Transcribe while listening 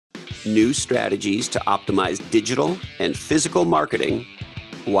new strategies to optimize digital and physical marketing,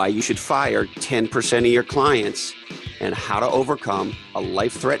 why you should fire 10% of your clients, and how to overcome a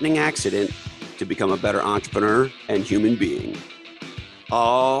life-threatening accident to become a better entrepreneur and human being.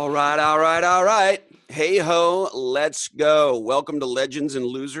 All right. Hey ho, let's go. Welcome to Legends and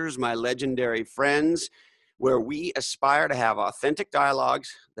Losers, my legendary friends, where we aspire to have authentic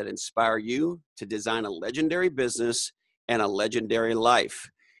dialogues that inspire you to design a legendary business and a legendary life.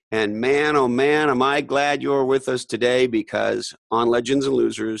 And man, oh man, am I glad you're with us today, because on Legends and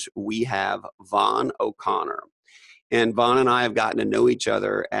Losers, we have Vaughan O'Connor. And Vaughan and I have gotten to know each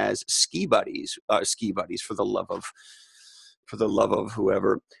other as ski buddies for the love of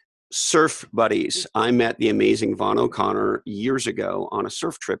whoever. Surf buddies. I met the amazing Vaughan O'Connor years ago on a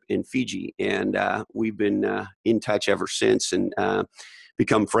surf trip in Fiji, and we've been in touch ever since and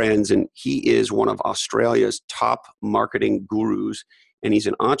become friends. And he is one of Australia's top marketing gurus, and he's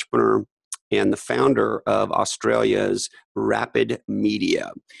an entrepreneur and the founder of Australia's Rapid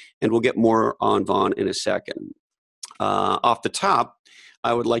Media. And we'll get more on Vaughan in a second. Off the top,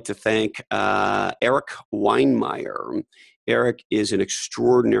 I would like to thank Eric Weinmeier. Eric is an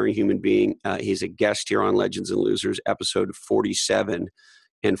extraordinary human being. He's a guest here on Legends and Losers, episode 47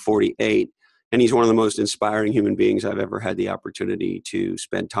 and 48. And he's one of the most inspiring human beings I've ever had the opportunity to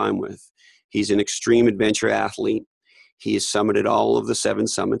spend time with. He's an extreme adventure athlete. He has summited all of the 7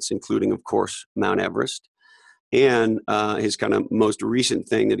 summits, including, of course, Mount Everest. And his kind of most recent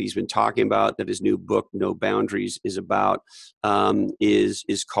thing that he's been talking about, that his new book, No Boundaries, is about, is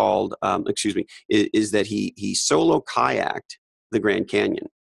that he solo kayaked the Grand Canyon.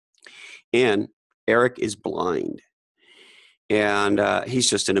 And Eric is blind. And he's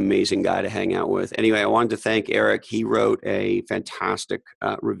just an amazing guy to hang out with. Anyway, I wanted to thank Eric. He wrote a fantastic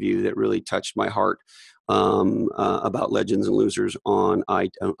review that really touched my heart about Legends and Losers on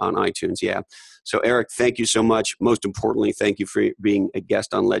iTunes. Yeah. So Eric, thank you so much. Most importantly, thank you for being a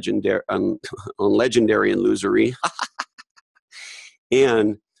guest on Legendary and Losery.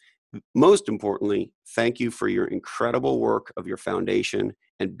 And most importantly, thank you for your incredible work of your foundation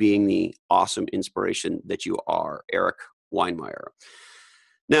and being the awesome inspiration that you are, Eric Weinmeier.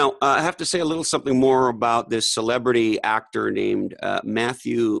 Now, I have to say a little something more about this celebrity actor named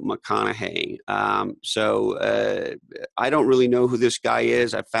Matthew McConaughey. I don't really know who this guy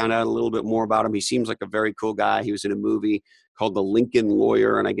is. I found out a little bit more about him. He seems like a very cool guy. He was in a movie called The Lincoln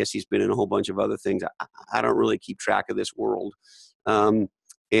Lawyer, and I guess he's been in a whole bunch of other things. I don't really keep track of this world. And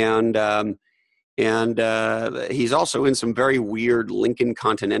he's also in some very weird Lincoln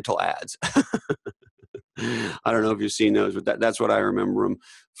Continental ads. I don't know if you've seen those, but that's what I remember him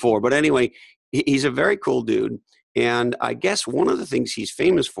for. But anyway, he's a very cool dude. And I guess one of the things he's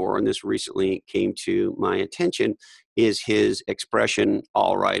famous for, and this recently came to my attention, is his expression,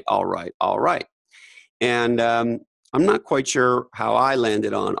 all right. And I'm not quite sure how I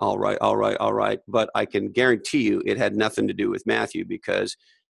landed on all right, but I can guarantee you it had nothing to do with Matthew, because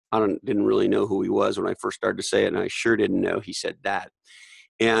I didn't really know who he was when I first started to say it, and I sure didn't know he said that.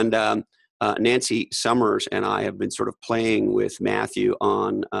 And Nancy Summers and I have been sort of playing with Matthew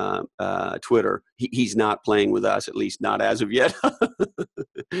on Twitter. He's not playing with us, at least not as of yet.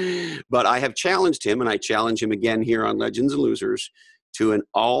 But I have challenged him, and I challenge him again here on Legends and Losers, to an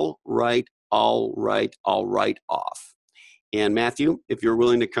all right off. And Matthew, if you're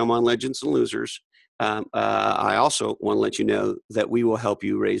willing to come on Legends and Losers, I also want to let you know that we will help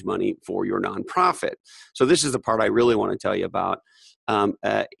you raise money for your nonprofit. So this is the part I really want to tell you about.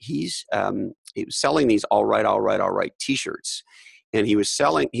 He's selling these all right t-shirts, and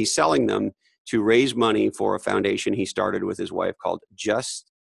he's selling them to raise money for a foundation he started with his wife called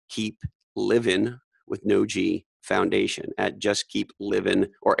Just Keep Livin' with no G Foundation at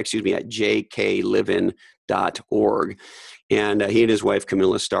jklivin.org. And he and his wife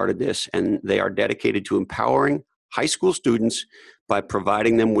Camilla started this, and they are dedicated to empowering high school students by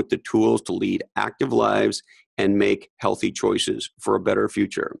providing them with the tools to lead active lives and make healthy choices for a better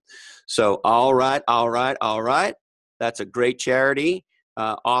future. So, all right. That's a great charity.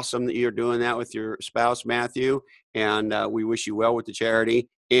 Awesome that you're doing that with your spouse, Matthew. And we wish you well with the charity.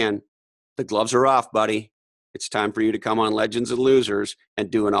 And the gloves are off, buddy. It's time for you to come on Legends and Losers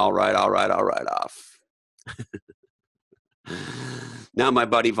and do an all right off. Now, my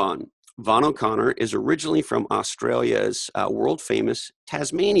buddy Vaughan O'Connor is originally from Australia's world-famous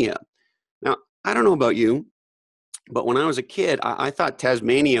Tasmania. Now, I don't know about you, but when I was a kid, I thought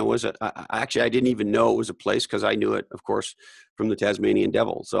Tasmania was I didn't even know it was a place, because I knew it, of course, from the Tasmanian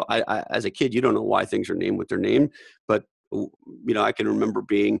Devil. So I as a kid, you don't know why things are named what they're named, but I can remember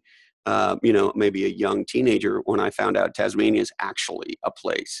being maybe a young teenager when I found out Tasmania is actually a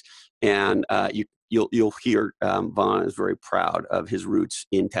place. And you'll hear Vaughan is very proud of his roots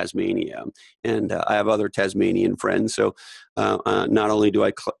in Tasmania. And I have other Tasmanian friends. So not only do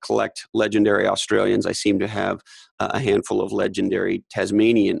I collect legendary Australians, I seem to have a handful of legendary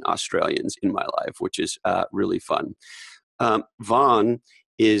Tasmanian Australians in my life, which is really fun. Vaughan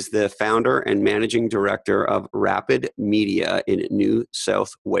is the founder and managing director of Rapid Media in New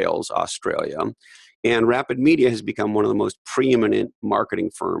South Wales, Australia. And Rapid Media has become one of the most preeminent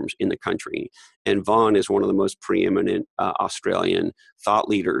marketing firms in the country. And Vaughan is one of the most preeminent Australian thought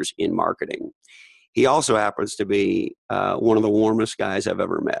leaders in marketing. He also happens to be one of the warmest guys I've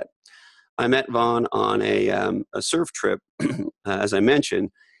ever met. I met Vaughan on a surf trip, as I mentioned.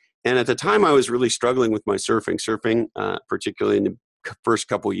 And at the time, I was really struggling with my surfing. Surfing, particularly in the first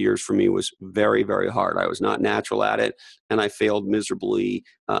couple of years for me, was very, very hard. I was not natural at it, and I failed miserably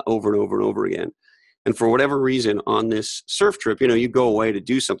over and over and over again. And for whatever reason, on this surf trip, you go away to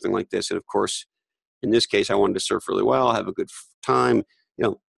do something like this. And of course, in this case, I wanted to surf really well, have a good time,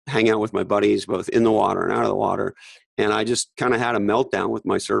 hang out with my buddies, both in the water and out of the water. And I just kind of had a meltdown with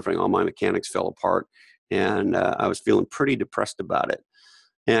my surfing. All my mechanics fell apart, and I was feeling pretty depressed about it.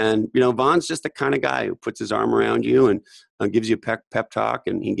 And, Vaughan's just the kind of guy who puts his arm around you and gives you a pep talk.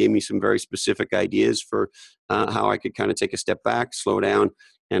 And he gave me some very specific ideas for how I could kind of take a step back, slow down,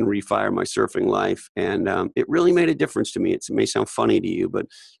 and refire my surfing life. And it really made a difference to me. It may sound funny to you, but,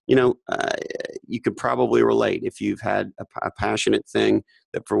 you could probably relate if you've had a passionate thing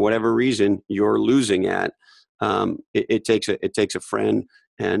that for whatever reason you're losing at. It takes a friend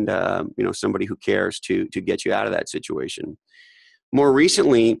and, somebody who cares to get you out of that situation. More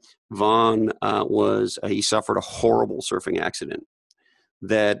recently, Vaughan he suffered a horrible surfing accident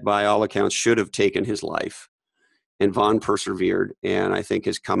that by all accounts should have taken his life. And Vaughan persevered, and I think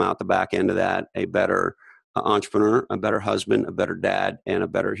has come out the back end of that a better entrepreneur, a better husband, a better dad, and a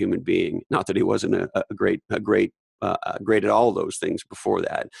better human being. Not that he wasn't a great at all of those things before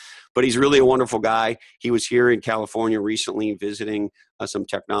that, but he's really a wonderful guy. He was here in California recently visiting some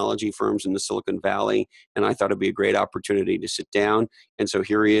technology firms in the Silicon Valley, and I thought it'd be a great opportunity to sit down. And so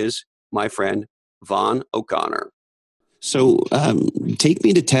here he is, my friend, Vaughan O'Connor. So take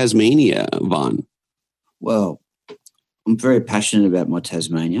me to Tasmania, Vaughan. Well, I'm very passionate about my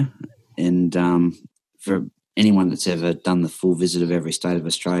Tasmania, and for anyone that's ever done the full visit of every state of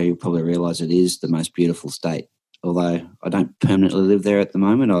Australia, you'll probably realise it is the most beautiful state. Although I don't permanently live there at the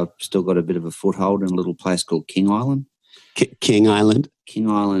moment, I've still got a bit of a foothold in a little place called King Island. King Island? King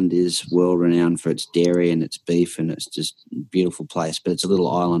Island is world-renowned for its dairy and its beef, and it's just a beautiful place. But it's a little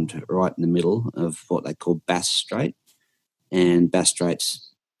island right in the middle of what they call Bass Strait. And Bass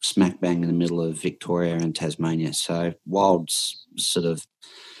Strait's smack bang in the middle of Victoria and Tasmania. So wild sort of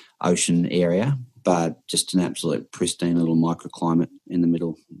ocean area, but just an absolute pristine little microclimate in the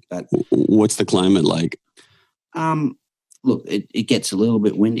middle. But what's the climate like? Look, it gets a little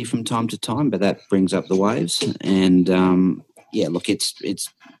bit windy from time to time, but that brings up the waves. And it's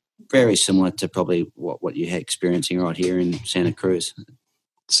very similar to probably what you're experiencing right here in Santa Cruz.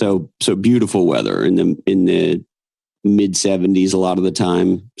 So beautiful weather in the mid 70s a lot of the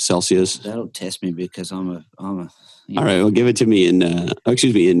time Celsius. That'll test me because I'm a. All right, well, give it to me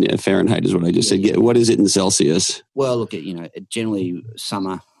in Fahrenheit is what I just said. Yeah. What is it in Celsius? Well, look, generally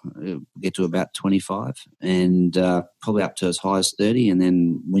summer get to about 25 and probably up to as high as 30, and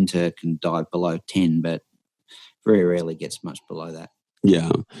then winter can dive below 10, but very rarely gets much below that.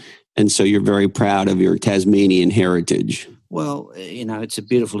 Yeah, and so you're very proud of your Tasmanian heritage. Well, it's a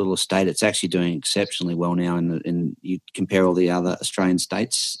beautiful little state. It's actually doing exceptionally well now. And you compare all the other Australian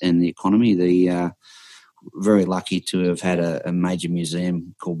states and the economy, very lucky to have had a major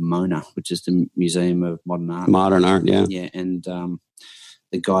museum called MONA, which is the Museum of Modern Art. Modern Art, yeah. Yeah, and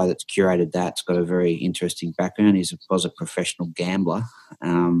the guy that's curated that's got a very interesting background. He was a professional gambler,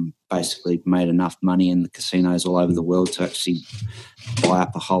 basically made enough money in the casinos all over the world to actually buy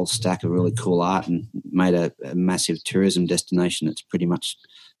up a whole stack of really cool art and made a massive tourism destination that's pretty much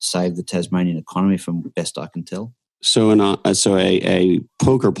saved the Tasmanian economy from best I can tell. So a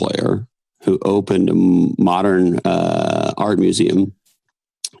poker player who opened a modern art museum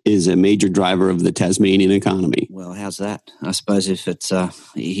is a major driver of the Tasmanian economy. Well, how's that? I suppose if it's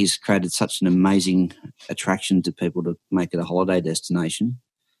he's created such an amazing attraction to people to make it a holiday destination.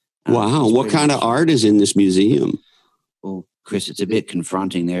 Wow. What kind of art is in this museum? Well, Chris, it's a bit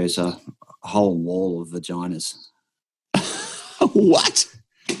confronting. There is a whole wall of vaginas. What?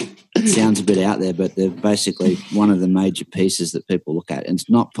 It sounds a bit out there, but they're basically one of the major pieces that people look at. And it's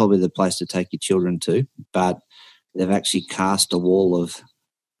not probably the place to take your children to, but they've actually cast a wall of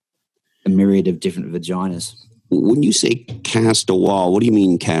a myriad of different vaginas. When you say cast a wall, what do you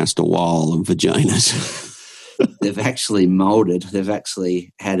mean cast a wall of vaginas? They've actually molded. They've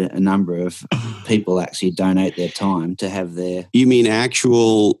actually had a number of people actually donate their time to have their... You mean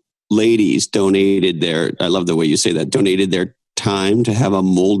actual ladies donated their, I love the way you say that, donated their time to have a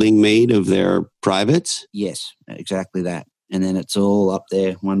molding made of their privates? Yes, exactly that. And then it's all up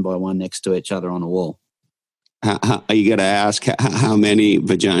there one by one next to each other on a wall. You got to ask, how many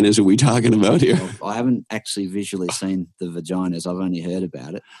vaginas are we talking about here? Well, I haven't actually visually seen the vaginas. I've only heard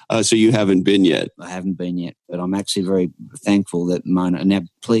about it. So you haven't been yet? I haven't been yet, but I'm actually very thankful that Mona... Now,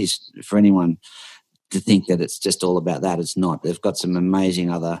 please, for anyone to think that it's just all about that, it's not. They've got some amazing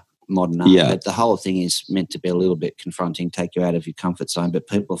other modern art, but the whole thing is meant to be a little bit confronting, take you out of your comfort zone, but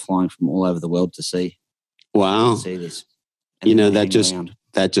people are flying from all over the world to see this. And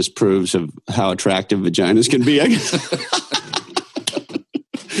that just proves of how attractive vaginas can be, I guess.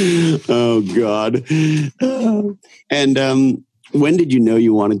 Oh, God. And when did you know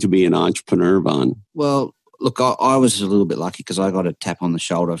you wanted to be an entrepreneur, Vaughan? Well, look, I was a little bit lucky because I got a tap on the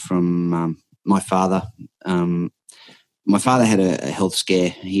shoulder from my father. My father had a health scare.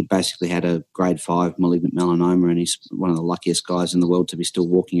 He basically had a grade 5 malignant melanoma, and he's one of the luckiest guys in the world to be still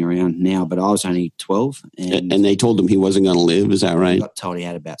walking around now. But I was only 12. And they told him he wasn't going to live, is that right? I got told he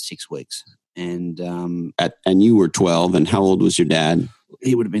had about 6 weeks. And you were 12, and how old was your dad?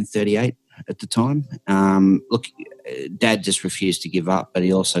 He would have been 38 at the time. Look, Dad just refused to give up, but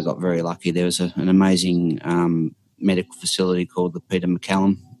he also got very lucky. There was an amazing medical facility called the Peter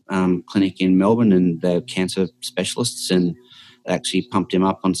MacCallum clinic in Melbourne, and they're cancer specialists, and they actually pumped him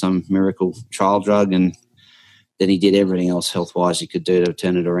up on some miracle trial drug, and then he did everything else health-wise he could do to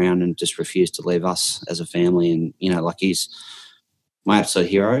turn it around and just refused to leave us as a family. And, like, he's my absolute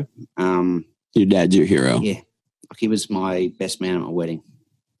hero. Your dad's your hero? Yeah. Like, he was my best man at my wedding.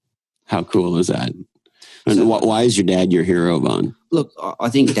 How cool is that? And why is your dad your hero, Vaughan? Look, I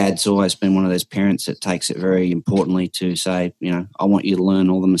think Dad's always been one of those parents that takes it very importantly to say, I want you to learn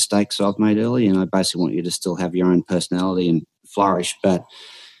all the mistakes I've made early, and I basically want you to still have your own personality and flourish, but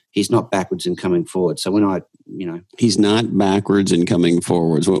he's not backwards in coming forward. So when He's not backwards in coming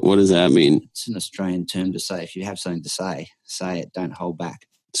forwards. What does that mean? It's an Australian term to say if you have something to say it, don't hold back.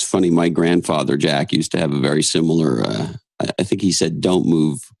 It's funny, my grandfather, Jack, used to have a very similar, I think he said, don't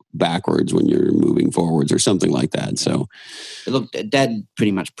move backwards when you're moving forwards or something like that. So look, Dad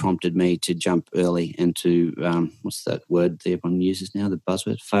pretty much prompted me to jump early and to what's that word that everyone uses now, the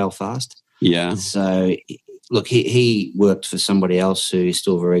buzzword, fail fast. Yeah. So look, he worked for somebody else who he's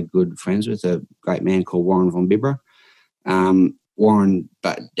still very good friends with, a great man called Warren von Bibra. Warren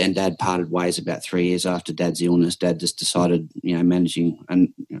and Dad parted ways about 3 years after Dad's illness. Dad just decided, managing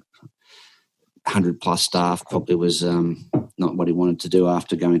 100+ staff probably was not what he wanted to do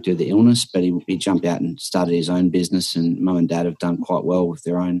after going through the illness, but he jumped out and started his own business, and Mum and Dad have done quite well with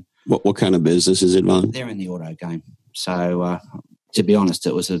their own. What kind of business is it, Vaughan? They're in the auto game. So to be honest,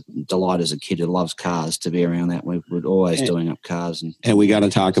 it was a delight as a kid who loves cars to be around that. We were always doing up cars. And we got to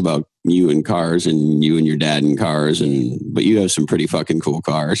talk about you and cars, and you and your dad and cars, but you have some pretty fucking cool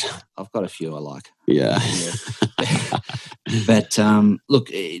cars. I've got a few I like. Yeah. But look,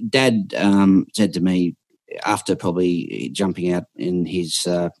 Dad said to me, after probably jumping out in his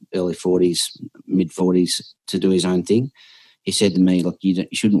early 40s, mid-40s to do his own thing, he said to me, look, you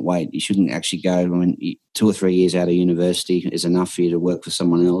shouldn't wait. You shouldn't actually go. 2 or 3 years out of university is enough for you to work for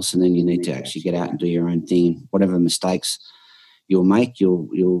someone else, and then you need to actually get out and do your own thing. Whatever mistakes you'll make,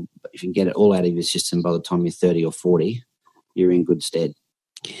 you'll if you can get it all out of your system by the time you're 30 or 40, you're in good stead.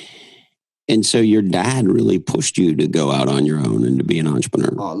 And so your dad really pushed you to go out on your own and to be an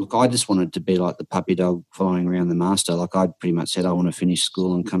entrepreneur. Oh, look, I just wanted to be like the puppy dog following around the master. Like, I pretty much said I want to finish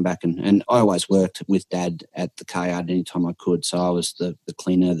school and come back. And I always worked with Dad at the car yard anytime I could. So I was the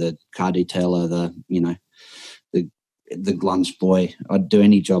cleaner, the car detailer, the lunch boy. I'd do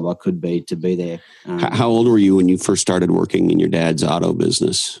any job I could be to be there. How old were you when you first started working in your dad's auto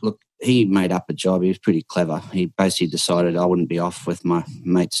business? Look, he made up a job. He was pretty clever. He basically decided I wouldn't be off with my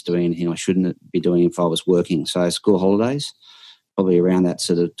mates doing anything I shouldn't be doing if I was working. So school holidays, probably around that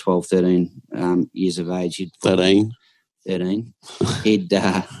sort of 12, 13 years of age. 13? 13. He'd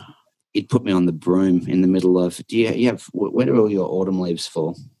put me on the broom in the middle of, where do all your autumn leaves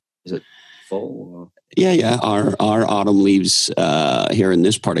fall? Is it fall? Or? Yeah. Our autumn leaves here in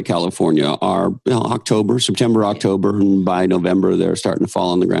this part of California are September, October, and by November they're starting to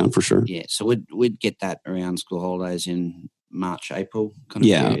fall on the ground for sure. Yeah, so we'd get that around school holidays in March, April kind of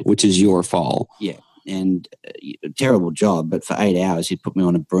period. Which is your fall. Yeah, and terrible job, but for 8 hours he'd put me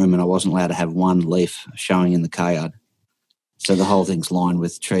on a broom and I wasn't allowed to have one leaf showing in the car yard. So the whole thing's lined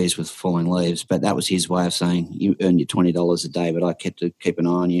with trees with falling leaves. But that was his way of saying, you earn your $20 a day, but I kept to keep an eye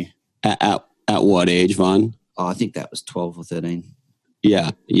on you. At what age, Vaughan? Oh, I think that was 12 or 13.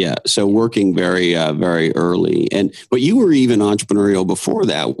 Yeah. So working very, very early. But you were even entrepreneurial before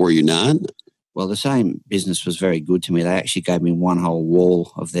that, were you not? Well, the same business was very good to me. They actually gave me one whole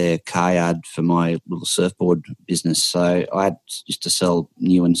wall of their car yard for my little surfboard business. So I used to sell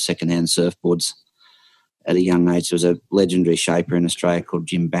new and second-hand surfboards at a young age. There was a legendary shaper in Australia called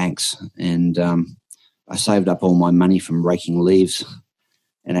Jim Banks, and I saved up all my money from raking leaves.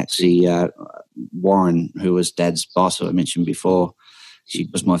 And actually, Warren, who was Dad's boss, who I mentioned before, she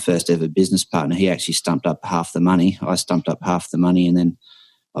was my first ever business partner. He actually stumped up half the money. I stumped up half the money, and then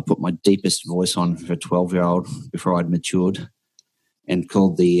I put my deepest voice on for a 12-year-old before I'd matured, and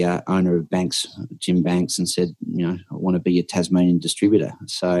called the owner of Banks, Jim Banks, and said, I want to be your Tasmanian distributor.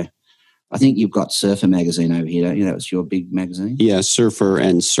 So I think you've got Surfer magazine over here, don't you? That was your big magazine? Yeah, Surfer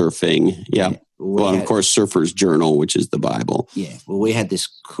and Surfing. Yeah. Well, of course, Surfer's Journal, which is the Bible. Yeah. Well, we had this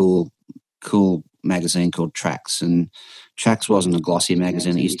cool magazine called Tracks, and Tracks wasn't a glossy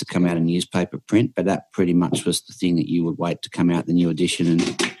magazine. It used to come out in newspaper print, but that pretty much was the thing that you would wait to come out, the new edition,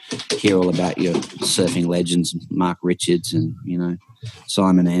 and hear all about your surfing legends, Mark Richards and,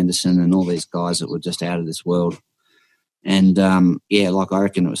 Simon Anderson and all these guys that were just out of this world. And, I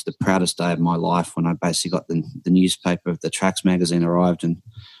reckon it was the proudest day of my life when I basically got the newspaper of the Tracks magazine arrived, and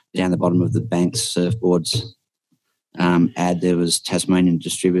down the bottom of the Banks surfboards ad, there was Tasmanian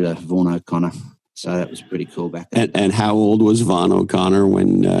distributor Vaughan O'Connor. So that was pretty cool back then. And how old was Vaughan O'Connor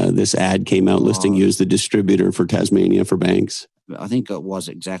when this ad came out listing you as the distributor for Tasmania for Banks? I think it was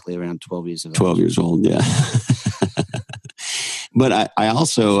exactly around 12 years old. 12 years old, yeah. But I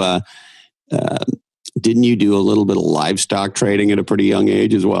also, didn't you do a little bit of livestock trading at a pretty young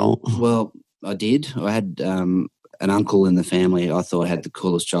age as well? Well, I did. I had an uncle in the family I thought had the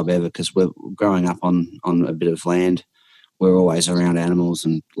coolest job ever, because we're growing up on a bit of land. We're always around animals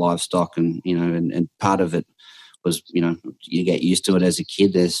and livestock, and and part of it was you get used to it as a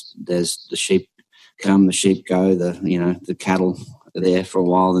kid. There's the sheep come, the sheep go, the cattle are there for a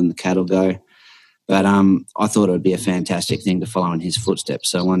while, then the cattle go. But I thought it would be a fantastic thing to follow in his footsteps.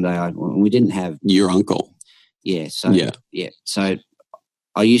 So one day we didn't have your uncle. Yeah. So So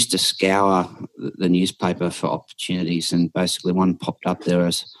I used to scour the newspaper for opportunities, and basically one popped up there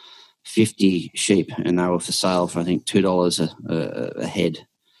as 50 sheep, and they were for sale for I think $2 a head.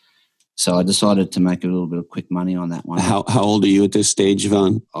 So I decided to make a little bit of quick money on that one. How old are you at this stage,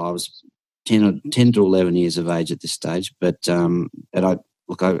 Vaughan? I was 10 to 11 years of age at this stage. But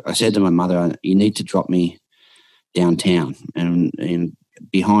I said to my mother, you need to drop me downtown, and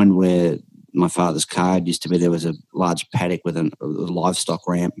behind where my father's car used to be, there was a large paddock with a livestock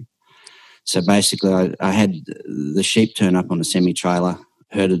ramp. So basically I had the sheep turn up on a semi-trailer,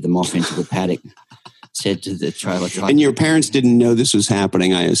 herded them off into the paddock, said to the trailer driver. And your parents didn't know this was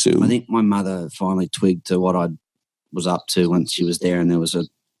happening, I assume? I think my mother finally twigged to what I was up to once she was there, and there was a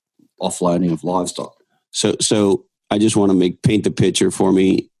offloading of livestock. So I just want to paint the picture for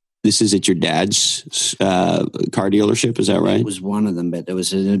me. This is at your dad's car dealership, is that right? It was one of them, but it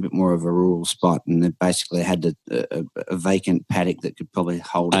was a little bit more of a rural spot, and it basically had a vacant paddock that could probably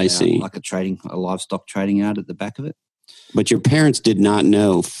hold like a livestock trading yard at the back of it. But your parents did not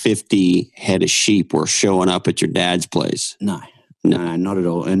know 50 head of sheep were showing up at your dad's place. No, not at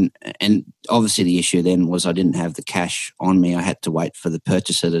all. And obviously the issue then was I didn't have the cash on me. I had to wait for the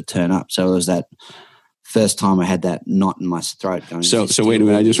purchaser to turn up. So it was that first time I had that knot in my throat going. So wait a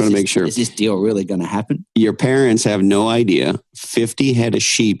minute. I just want to make sure. Is this deal really going to happen? Your parents have no idea. 50 head of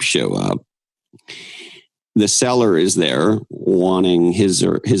sheep show up. The seller is there wanting his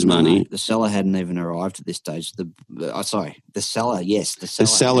money. The seller hadn't even arrived at this stage. The seller, yes. The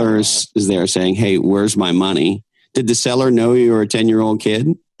seller is there saying, hey, where's my money? Did the seller know you were a 10-year-old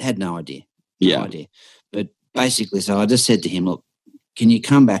kid? Had no idea. No idea. But basically, so I just said to him, look, can you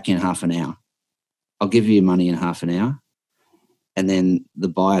come back in half an hour? I'll give you your money in half an hour. And then the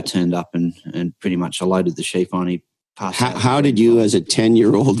buyer turned up and pretty much I loaded the sheep on. He passed out. How did you as a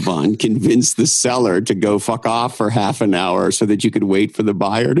 10-year-old, Vaughan, convince the seller to go fuck off for half an hour so that you could wait for the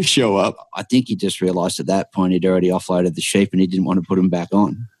buyer to show up? I think he just realised at that point he'd already offloaded the sheep and he didn't want to put them back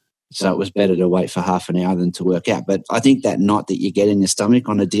on. So it was better to wait for half an hour than to work out. But I think that knot that you get in your stomach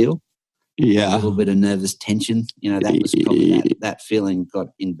on a deal, a little bit of nervous tension, that was probably that feeling got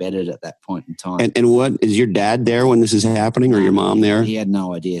embedded at that point in time. And what, is your dad there when this is happening, or your mom there? He had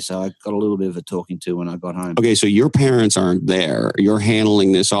no idea. So I got a little bit of a talking to when I got home. Okay, so your parents aren't there. You're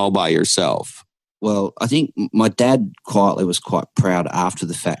handling this all by yourself. Well, I think my dad quietly was quite proud after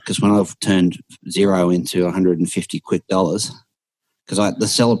the fact, because when I've turned zero into 150 quick dollars, because the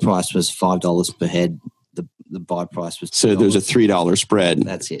seller price was $5 per head, the buy price was $2. So there's a $3 spread.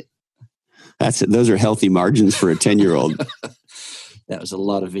 That's it. That's it. Those are healthy margins for a 10-year-old. That was a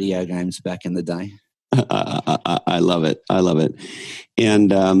lot of video games back in the day. I love it. I love it.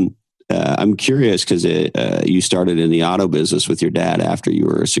 And I'm curious because you started in the auto business with your dad after you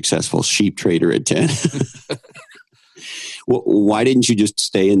were a successful sheep trader at 10. Why didn't you just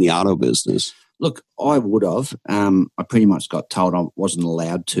stay in the auto business? Look, I would have. I pretty much got told I wasn't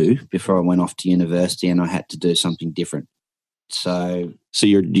allowed to before I went off to university, and I had to do something different. So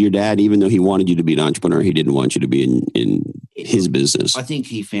your dad, even though he wanted you to be an entrepreneur, he didn't want you to be in his business. I think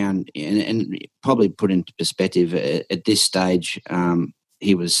he found, and probably put into perspective, at this stage,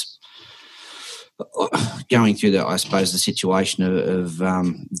 he was going through the situation of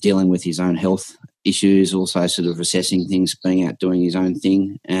dealing with his own health issues, also sort of assessing things, being out doing his own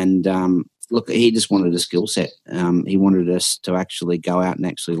thing. And look, he just wanted a skill set. He wanted us to actually go out and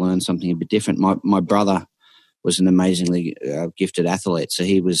actually learn something a bit different. My brother was an amazingly gifted athlete. So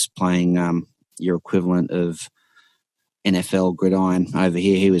he was playing your equivalent of NFL gridiron over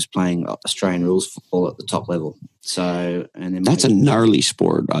here. He was playing Australian rules football at the top level. So, and then that's a gnarly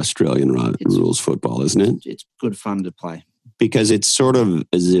sport, Australian rules football, isn't it? It's good fun to play. Because it's sort of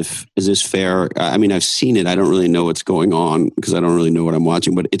is this fair? I mean, I've seen it. I don't really know what's going on because I don't really know what I'm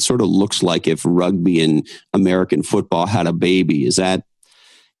watching, but it sort of looks like if rugby and American football had a baby. Is that?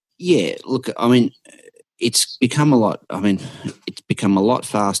 Yeah, look, I mean, it's become a lot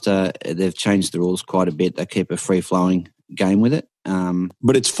faster. They've changed the rules quite a bit. They keep a free-flowing game with it.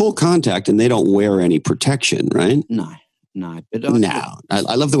 But it's full contact and they don't wear any protection, right? No. But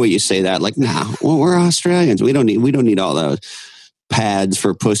I love the way you say that. Like, well, we're Australians. We don't need all those pads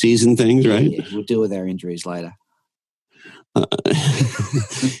for pussies and things, right? Yeah, we'll deal with our injuries later.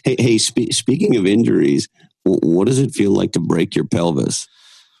 Hey, speaking of injuries, what does it feel like to break your pelvis?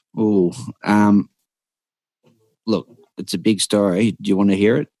 Oh, look, it's a big story. Do you want to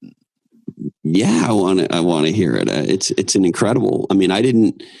hear it? Yeah, I want to hear it. It's an incredible. I mean,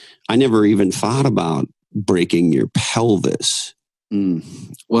 I never even thought about breaking your pelvis.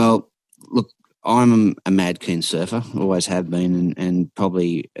 Well, look, I'm a mad keen surfer. Always have been, and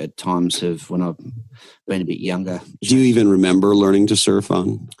probably at times when I've been a bit younger. Do you even remember learning to surf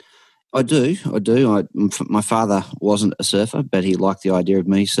on? I do. My father wasn't a surfer, but he liked the idea of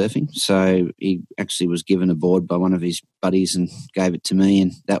me surfing. So he actually was given a board by one of his buddies and gave it to me.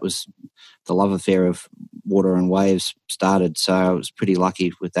 And that was the love affair of water and waves started. So I was pretty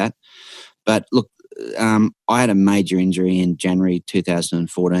lucky with that. But look, I had a major injury in January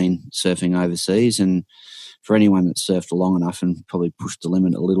 2014 surfing overseas. And for anyone that surfed long enough and probably pushed the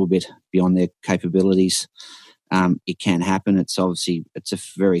limit a little bit beyond their capabilities, it can happen. It's a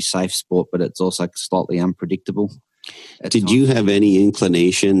very safe sport, but it's also slightly unpredictable. Did you have any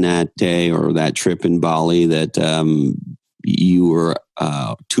inclination that day or that trip in Bali that you were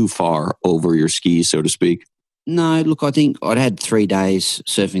too far over your skis, so to speak? No, look, I think I'd had 3 days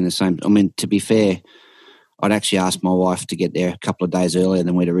surfing the same. I mean, to be fair, I'd actually asked my wife to get there a couple of days earlier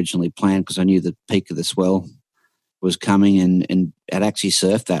than we'd originally planned because I knew the peak of the swell was coming and had actually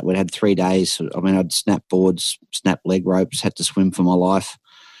surfed that. We'd had 3 days. I mean, I'd snapped boards, snapped leg ropes, had to swim for my life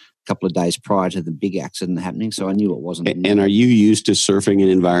a couple of days prior to the big accident happening. So I knew it wasn't. And are you used to surfing in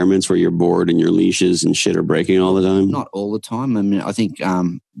environments where your board and your leashes and shit are breaking all the time? Not all the time. I mean, I think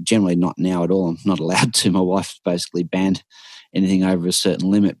generally not now at all. I'm not allowed to. My wife's basically banned anything over a certain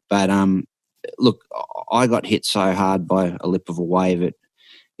limit. But look, I got hit so hard by a lip of a wave,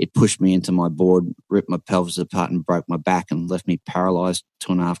 it pushed me into my board, ripped my pelvis apart and broke my back and left me paralysed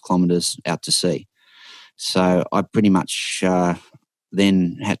 2.5 kilometres out to sea. So I pretty much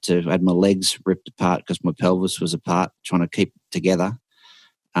then had my legs ripped apart because my pelvis was apart, trying to keep it together.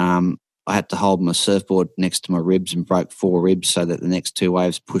 I had to hold my surfboard next to my ribs and broke 4 ribs so that the next 2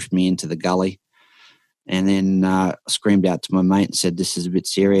 waves pushed me into the gully. And then I screamed out to my mate and said, "This is a bit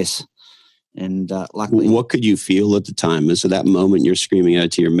serious." And luckily, what could you feel at the time? So that moment you're screaming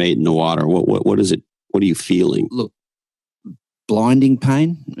out to your mate in the water, what is it? What are you feeling? Look, blinding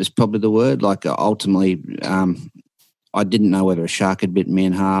pain is probably the word. Like ultimately, I didn't know whether a shark had bitten me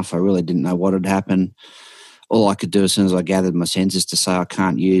in half. I really didn't know what had happened. All I could do as soon as I gathered my senses to say I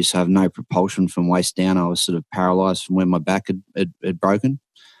can't use, I have no propulsion from waist down. I was sort of paralysed from where my back had broken.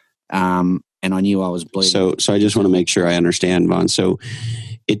 And I knew I was bleeding. So I just want to make sure I understand, Vaughan. So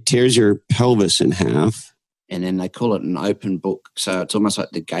it tears your pelvis in half. And then they call it an open book. So it's almost like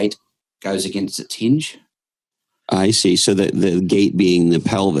the gate goes against its hinge. I see. So the gate being the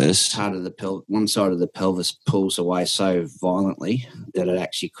pelvis. Part of the one side of the pelvis pulls away so violently that it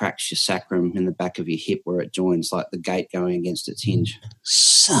actually cracks your sacrum in the back of your hip where it joins, like the gate going against its hinge.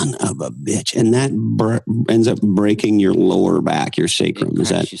 Son of a bitch. And that ends up breaking your lower back, your sacrum. It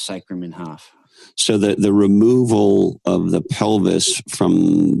cracks your sacrum in half. So the removal of the pelvis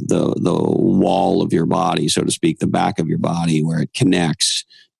from the wall of your body, so to speak, the back of your body where it connects,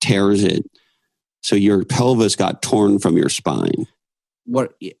 tears it. So your pelvis got torn from your spine.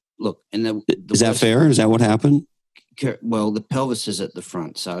 Look, and is that fair? Is that what happened? Well, the pelvis is at the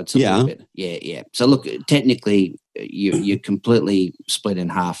front, so it's a little bit. Yeah. So look, technically, you're completely split in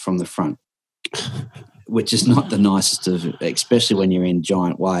half from the front, which is not the nicest of, especially when you're in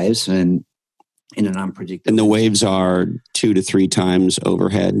giant waves and in an unpredictable. And the waves are 2 to 3 times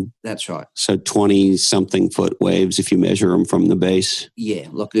overhead. That's right. So 20-something foot waves if you measure them from the base. Yeah.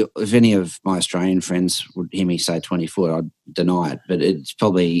 Look, if any of my Australian friends would hear me say 20 foot, I'd deny it. But it's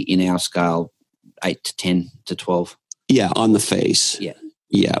probably in our scale 8 to 10 to 12. Yeah, on the face. Yeah.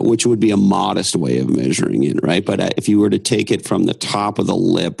 Yeah, which would be a modest way of measuring it, right? But if you were to take it from the top of the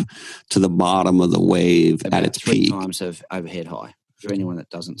lip to the bottom of the wave about at its 3 peak. times of overhead high for anyone that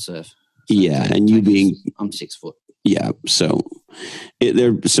doesn't surf. Yeah, and you being... I'm 6 foot. Yeah, so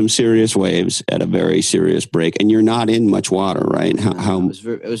there are some serious waves at a very serious break, and you're not in much water, right?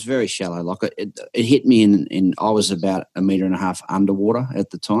 It was very shallow. Like it hit me in I was about 1.5 meters underwater at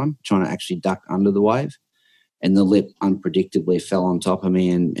the time, trying to actually duck under the wave, and the lip unpredictably fell on top of me,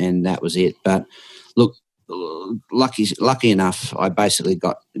 and that was it. But look, lucky enough, I basically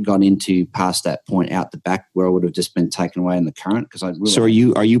got into past that point out the back where I would have just been taken away in the current because I. So are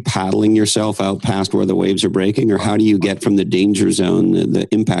you paddling yourself out past where the waves are breaking, or how do you get from the danger zone, the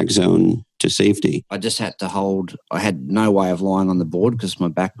impact zone, to safety? I just had to hold. I had no way of lying on the board because my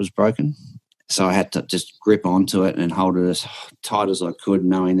back was broken, so I had to just grip onto it and hold it as tight as I could,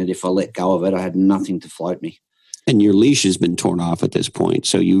 knowing that if I let go of it, I had nothing to float me. And your leash has been torn off at this point,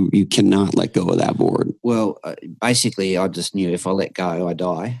 so you cannot let go of that board. Well, basically, I just knew if I let go, I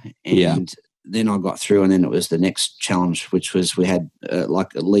die. And then I got through, and then it was the next challenge, which was we had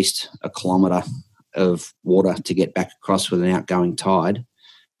like at least 1 kilometre of water to get back across with an outgoing tide.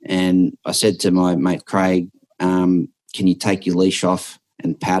 And I said to my mate Craig, can you take your leash off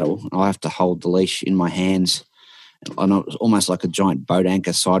and paddle? I have to hold the leash in my hands. And it was almost like a giant boat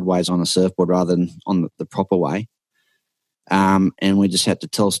anchor sideways on a surfboard rather than on the proper way. And we just had to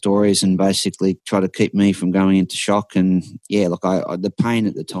tell stories and basically try to keep me from going into shock. And yeah, look, the pain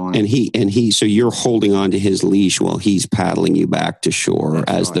at the time. And so you're holding on to his leash while he's paddling you back to shore.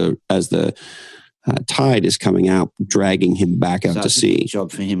 That's as the tide is coming out, dragging him back out to sea. Good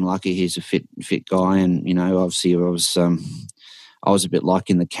job for him. Lucky he's a fit guy, and obviously I was a bit like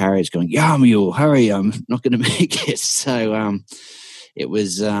in the carriage going, "Yeah, mule, hurry! I'm not going to make it." So it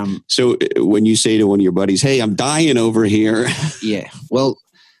was. So when you say to one of your buddies, "Hey, I'm dying over here," yeah. Well,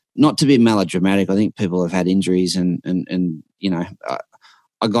 not to be melodramatic, I think people have had injuries, and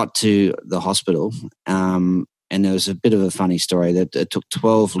I got to the hospital, and there was a bit of a funny story that it took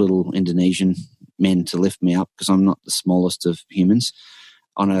 12 little Indonesian men to lift me up because I'm not the smallest of humans.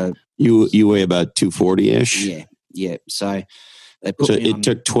 You weigh about 240-ish. Yeah. So. It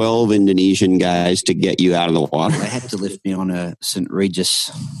took 12 Indonesian guys to get you out of the water. They had to lift me on a St. Regis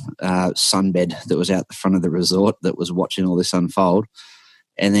sunbed that was out the front of the resort that was watching all this unfold.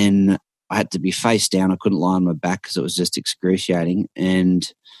 And then I had to be face down. I couldn't lie on my back because it was just excruciating.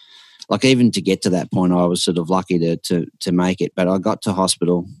 And like even to get to that point, I was sort of lucky to make it. But I got to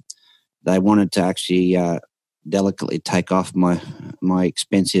hospital. They wanted to actually delicately take off my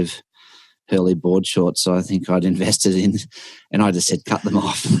expensive Hurley board shorts, so I think I'd invested in, and I just said cut them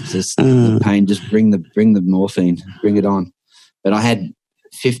off. Just the pain, just bring the morphine, bring it on. But I had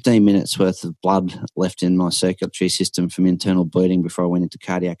 15 minutes worth of blood left in my circulatory system from internal bleeding before I went into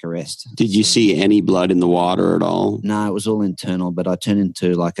cardiac arrest. Did you see any blood in the water at all? No, it was all internal, but I turned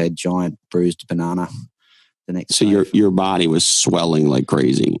into like a giant bruised banana the next day. So your body was swelling like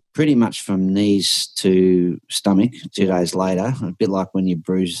crazy? Pretty much from knees to stomach 2 days later, a bit like when you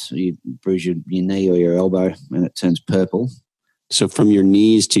bruise your knee or your elbow and it turns purple. So from your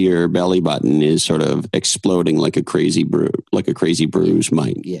knees to your belly button is sort of exploding like a crazy bruise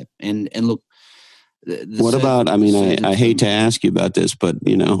might. Yeah, and look. What about? I mean, I hate to ask you about this, but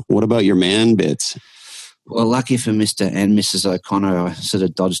what about your man bits? Well, lucky for Mr. and Mrs. O'Connor, I sort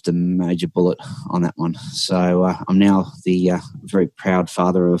of dodged a major bullet on that one. So I'm now the very proud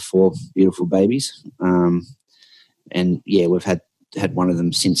father of 4 beautiful babies, and yeah, we've had one of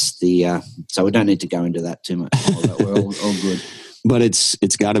them since the. So we don't need to go into that too much. We're all good. But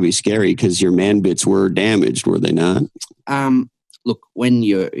it's got to be scary because your man bits were damaged, were they not? Look, when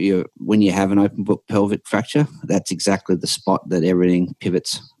you have an open pelvic fracture, that's exactly the spot that everything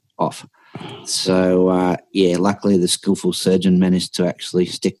pivots off. So, luckily the skillful surgeon managed to actually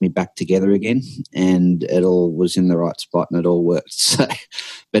stick me back together again, and it all was in the right spot and it all worked. So,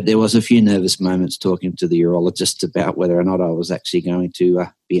 but there was a few nervous moments talking to the urologist about whether or not I was actually going to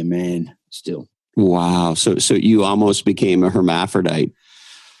be a man still. Wow. So you almost became a hermaphrodite.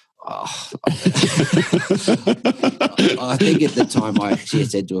 Oh, I think at the time I actually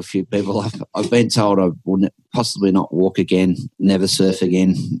said to a few people, I've been told I will possibly not walk again, never surf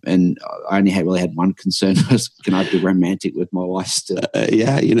again, and I only really had one concern: was can I be romantic with my wife still?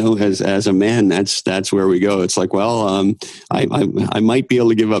 As a man, that's where we go. It's like, well, I might be able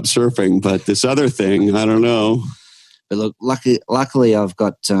to give up surfing, but this other thing, I don't know. But look, luckily I've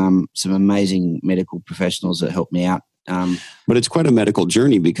got some amazing medical professionals that help me out. But it's quite a medical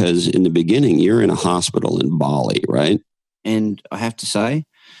journey because in the beginning, you're in a hospital in Bali, right? And I have to say,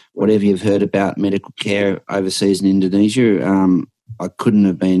 whatever you've heard about medical care overseas in Indonesia, I couldn't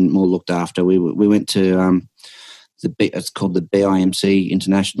have been more looked after. We went to it's called the BIMC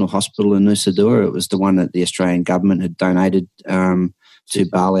International Hospital in Nusa Dua. It was the one that the Australian government had donated to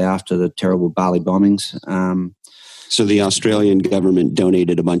Bali after the terrible Bali bombings. So the Australian government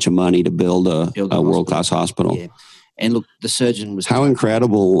donated a bunch of money to build a world-class hospital. Yeah. And look, the surgeon was... How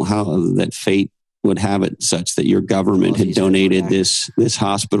incredible how that fate would have it such that your government had donated this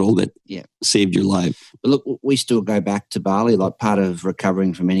hospital that saved your life. But look, we still go back to Bali. Like, part of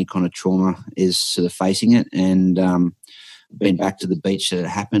recovering from any kind of trauma is sort of facing it. And been back to the beach that it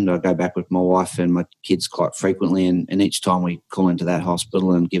happened. I go back with my wife and my kids quite frequently. And each time we call into that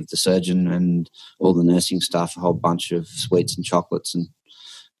hospital and give the surgeon and all the nursing staff a whole bunch of sweets and chocolates and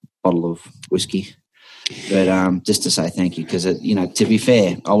a bottle of whiskey. But just to say thank you, because, to be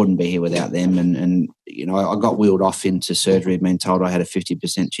fair, I wouldn't be here without them. And I got wheeled off into surgery, being told I had a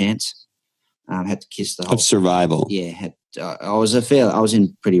 50% chance. Had to kiss the whole... Of survival. Yeah. I was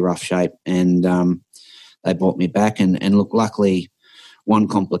in pretty rough shape, and they brought me back. And look, luckily, one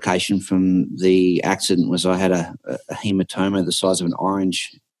complication from the accident was I had a hematoma the size of an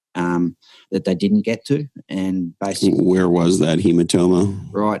orange that they didn't get to. And basically... Where was that hematoma?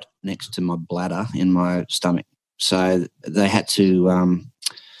 Right next to my bladder in my stomach. So they had to,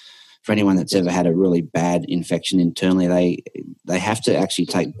 for anyone that's ever had a really bad infection internally, they have to actually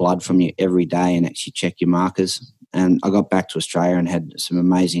take blood from you every day and actually check your markers. And I got back to Australia and had some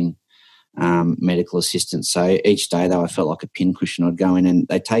amazing medical assistance. So each day, though, I felt like a pincushion. I'd go in and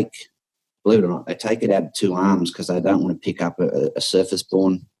believe it or not, they take it out of two arms because they don't want to pick up a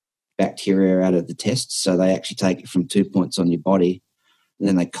surface-borne bacteria out of the tests. So they actually take it from 2 points on your body, and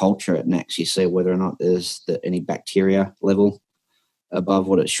then they culture it and actually see whether or not there's any bacteria level above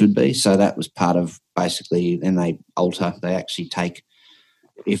what it should be. So that was part of basically, then they actually take,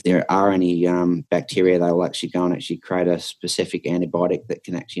 if there are any bacteria, they will actually go and actually create a specific antibiotic that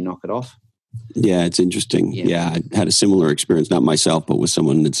can actually knock it off. Yeah, it's interesting. Yeah, I had a similar experience, not myself, but with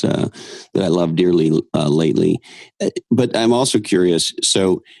someone that I love dearly lately. But I'm also curious.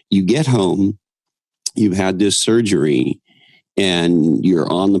 So you get home, you've had this surgery, and you're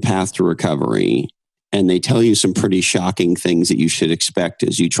on the path to recovery, and they tell you some pretty shocking things that you should expect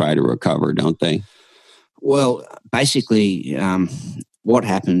as you try to recover, don't they? Well, basically, what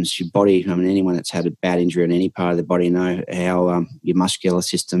happens, your body, anyone that's had a bad injury in any part of the body know how your muscular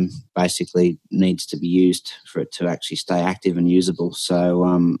system basically needs to be used for it to actually stay active and usable.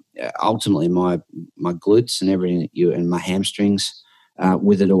 So ultimately my glutes and everything and my hamstrings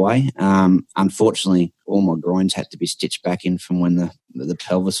withered away. Unfortunately, all my groins had to be stitched back in from when the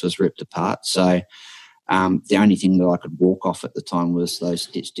pelvis was ripped apart. So the only thing that I could walk off at the time was those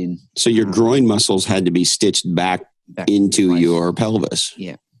stitched in. So your groin muscles had to be stitched back into your pelvis.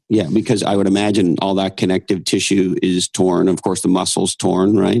 Yeah. Yeah, because I would imagine all that connective tissue is torn. Of course, the muscle's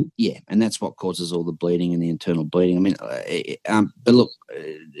torn, right? Yeah, and that's what causes all the bleeding and the internal bleeding. But look,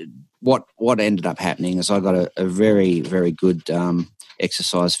 what ended up happening is I got a very, very good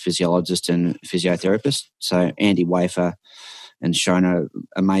exercise physiologist and physiotherapist. So Andy Wafer and Shona,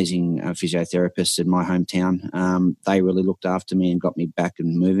 amazing physiotherapists in my hometown. They really looked after me and got me back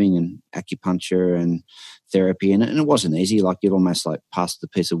and moving, and acupuncture and therapy. And it wasn't easy. Like, you'd almost like pass the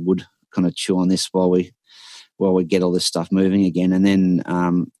piece of wood, kind of chew on this while we get all this stuff moving again. And then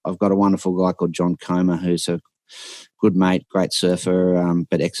I've got a wonderful guy called John Comer, who's a good mate, great surfer,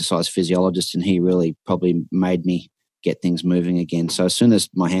 but exercise physiologist, and he really probably made me get things moving again. So as soon as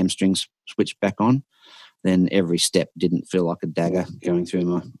my hamstrings switched back on, then every step didn't feel like a dagger going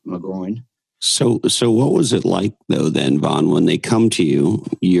through my groin. So what was it like though then, Vaughan, when they come to you,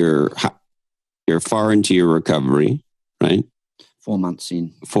 you're far into your recovery, right? 4 months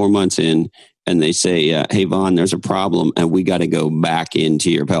in. 4 months in, and they say, hey, Vaughan, there's a problem and we got to go back into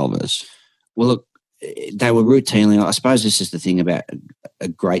your pelvis. Well, look, they were routinely, I suppose this is the thing about a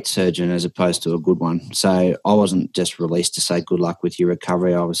great surgeon as opposed to a good one. So I wasn't just released to say good luck with your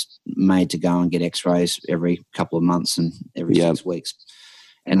recovery. I was made to go and get x-rays every couple of months and every 6 weeks.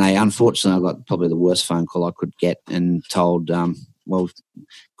 And unfortunately, I got probably the worst phone call I could get and told, well,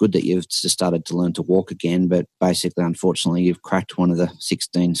 good that you've just started to learn to walk again, but basically, unfortunately, you've cracked one of the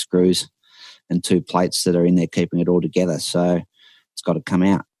 16 screws and 2 plates that are in there keeping it all together. So it's got to come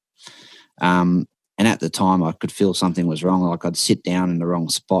out. And at the time, I could feel something was wrong. Like I'd sit down in the wrong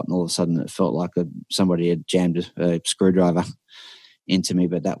spot, and all of a sudden, it felt like somebody had jammed a screwdriver into me.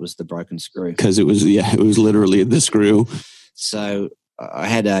 But that was the broken screw. Because it was literally the screw. So I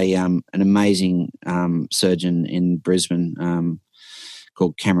had an amazing surgeon in Brisbane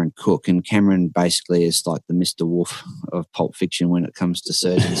called Cameron Cook, and Cameron basically is like the Mr. Wolf of Pulp Fiction when it comes to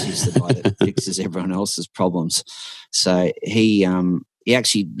surgeons. He's the guy that fixes everyone else's problems. So he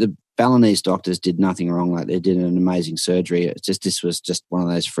actually, the Balinese doctors did nothing wrong. Like they did an amazing surgery. It's just, this was just one of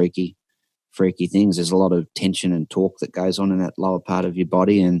those freaky things. There's a lot of tension and torque that goes on in that lower part of your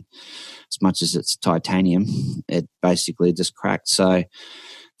body, and as much as it's titanium, it basically just cracked. So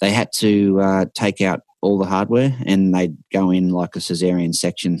they had to take out all the hardware, and they'd go in like a cesarean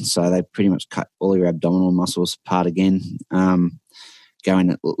section. So they pretty much cut all your abdominal muscles apart again.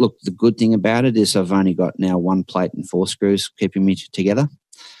 Look, the good thing about it is I've only got now 1 plate and 4 screws keeping me together.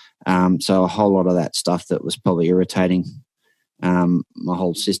 So a whole lot of that stuff that was probably irritating my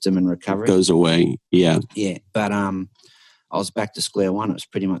whole system and recovery goes away. Yeah. But I was back to square one. It was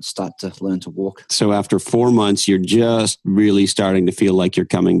pretty much start to learn to walk. So after 4 months, you're just really starting to feel like you're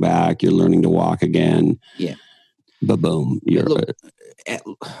coming back. You're learning to walk again. Yeah. Ba-boom.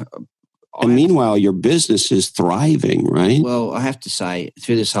 And meanwhile, your business is thriving, right? Well, I have to say,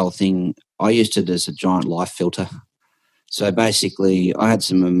 through this whole thing, I used it as a giant life filter. So basically, I had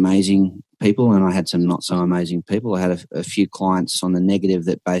some amazing people and I had some not so amazing people. I had a few clients on the negative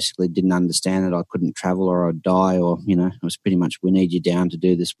that basically didn't understand that I couldn't travel or I'd die, or, it was pretty much, we need you down to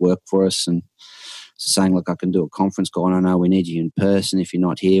do this work for us. And saying, look, I can do a conference call. No, we need you in person. If you're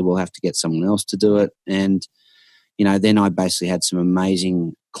not here, we'll have to get someone else to do it. And, then I basically had some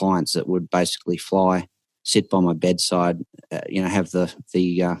amazing clients that would basically fly, sit by my bedside, have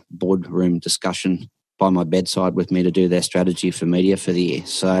the boardroom discussion by my bedside with me to do their strategy for media for the year.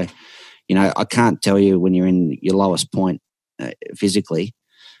 So, I can't tell you when you're in your lowest point physically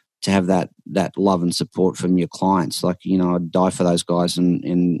to have that love and support from your clients. Like, I'd die for those guys.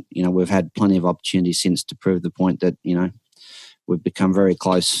 And we've had plenty of opportunities since to prove the point that, we've become very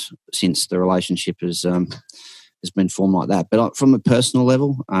close since the relationship has been formed like that. But from a personal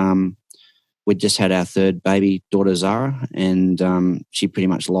level, we just had our 3rd baby daughter, Zara, and she pretty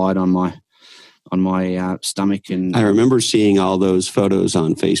much lied on my stomach. And I remember seeing all those photos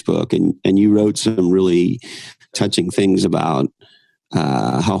on Facebook, and you wrote some really touching things about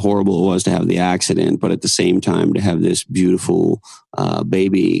how horrible it was to have the accident, but at the same time to have this beautiful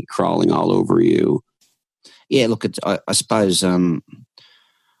baby crawling all over you. Yeah, look, I suppose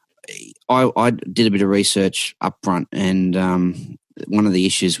I did a bit of research up front, and one of the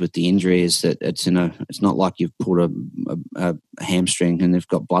issues with the injury is that it's not like you've pulled a hamstring and they've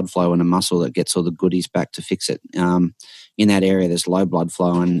got blood flow in a muscle that gets all the goodies back to fix it. In that area, there's low blood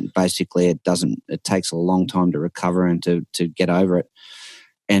flow, and basically it takes a long time to recover and to get over it.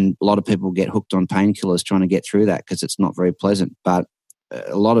 And a lot of people get hooked on painkillers trying to get through that because it's not very pleasant. But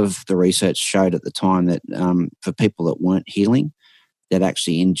a lot of the research showed at the time that for people that weren't healing, they'd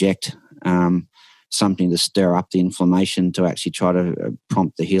actually inject something to stir up the inflammation to actually try to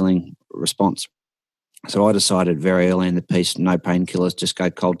prompt the healing response. So I decided very early in the piece, no painkillers, just go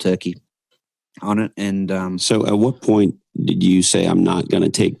cold turkey on it. And so at what point did you say, I'm not going to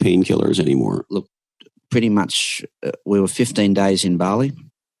take painkillers anymore? Look, pretty much we were 15 days in Bali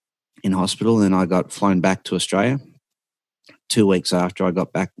in hospital, and I got flown back to Australia. 2 weeks after I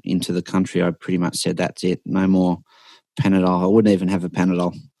got back into the country, I pretty much said, that's it, no more Panadol. I wouldn't even have a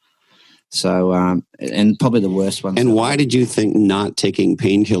Panadol. So, and probably the worst one. And why did you think not taking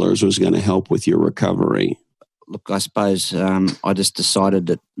painkillers was going to help with your recovery? Look, I suppose I just decided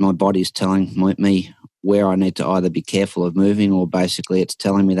that my body's telling me where I need to either be careful of moving, or basically it's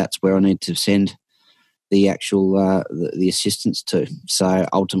telling me that's where I need to send the actual the assistance to. So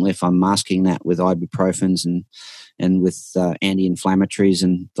ultimately, if I'm masking that with ibuprofens and with anti-inflammatories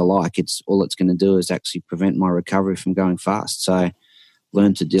and the like, all it's going to do is actually prevent my recovery from going fast. So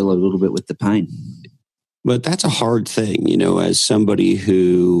learn to deal a little bit with the pain. But that's a hard thing, as somebody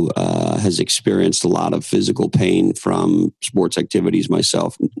who has experienced a lot of physical pain from sports activities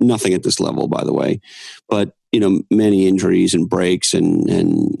myself. Nothing at this level, by the way, but many injuries and breaks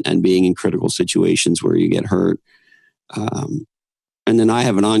and being in critical situations where you get hurt. And then I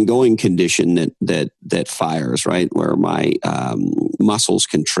have an ongoing condition that fires, right, where my muscles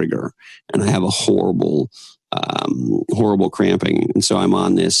can trigger, and I have a horrible cramping, and so I'm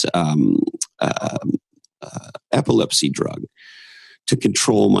on this epilepsy drug to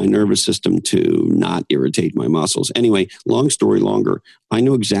control my nervous system to not irritate my muscles. Anyway, long story longer, I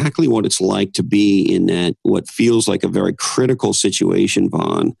know exactly what it's like to be in that what feels like a very critical situation,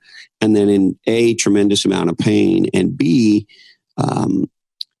 Vaughan, and then in A, tremendous amount of pain, and B,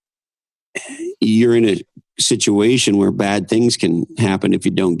 you're in a situation where bad things can happen if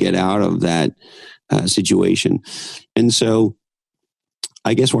you don't get out of that situation. And so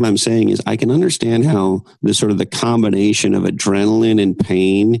I guess what I'm saying is I can understand how the combination of adrenaline and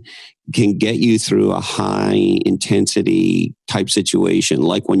pain can get you through a high intensity type situation,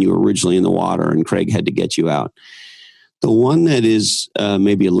 like when you were originally in the water and Craig had to get you out. The one that is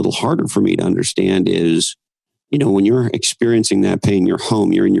maybe a little harder for me to understand is, when you're experiencing that pain, you're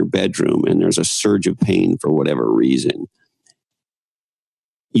home, you're in your bedroom, and there's a surge of pain for whatever reason.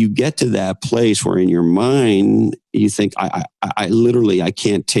 You get to that place where in your mind, you think, I literally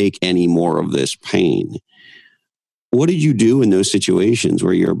can't take any more of this pain. What did you do in those situations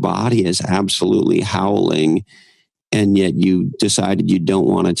where your body is absolutely howling and yet you decided you don't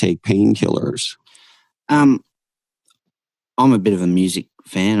want to take painkillers? I'm a bit of a music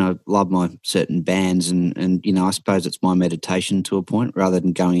fan. I love my certain bands and I suppose it's my meditation to a point rather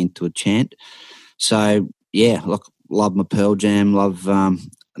than going into a chant. So, yeah, love my Pearl Jam, love a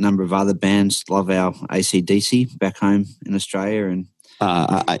number of other bands, love our AC/DC back home in Australia. And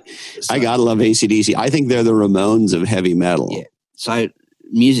I gotta love AC/DC. I think they're the Ramones of heavy metal. Yeah. So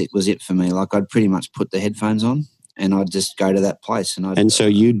music was it for me. I'd pretty much put the headphones on and I'd just go to that place. And so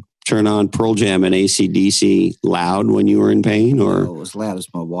you'd turn on Pearl Jam and AC/DC loud when you were in pain, or? Well, as loud as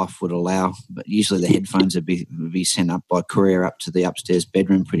my wife would allow, but usually the headphones would be sent up by courier up to the upstairs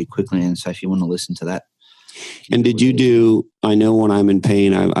bedroom pretty quickly. And so if you want to listen to that. And did you do, I know when I'm in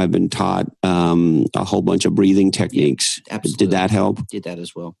pain, I've been taught a whole bunch of breathing techniques. Yeah, absolutely. Did that help? Did that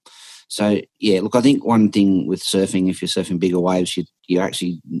as well. So, yeah, look, I think one thing with surfing, if you're surfing bigger waves, you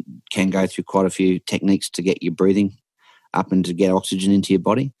actually can go through quite a few techniques to get your breathing up and to get oxygen into your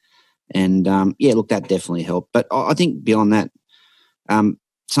body. And, look, that definitely helped. But I think beyond that,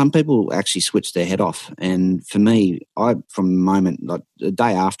 some people actually switch their head off. And for me, from the moment, like the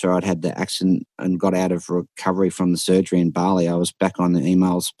day after I'd had the accident and got out of recovery from the surgery in Bali, I was back on the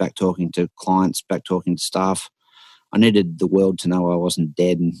emails, back talking to clients, back talking to staff. I needed the world to know I wasn't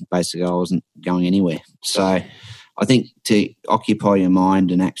dead and basically I wasn't going anywhere. So I think to occupy your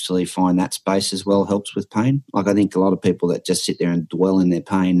mind and actually find that space as well helps with pain. Like I think a lot of people that just sit there and dwell in their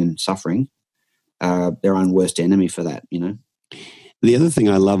pain and suffering are their own worst enemy for that, The other thing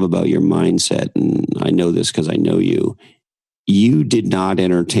I love about your mindset, and I know this because I know you did not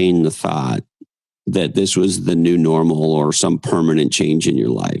entertain the thought that this was the new normal or some permanent change in your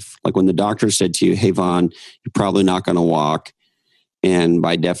life. Like when the doctor said to you, hey, Vaughan, you're probably not going to walk. And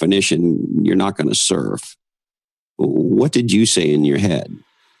by definition, you're not going to surf. What did you say in your head?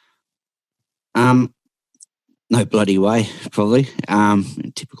 No bloody way, probably,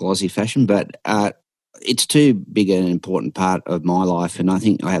 in typical Aussie fashion. But it's too big an important part of my life. And I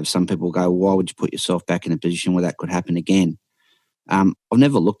think I have some people go, why would you put yourself back in a position where that could happen again? I've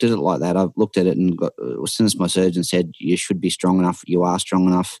never looked at it like that. I've looked at it and as soon as my surgeon said, you should be strong enough, you are strong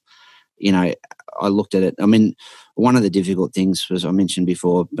enough, I looked at it. I mean, one of the difficult things was I mentioned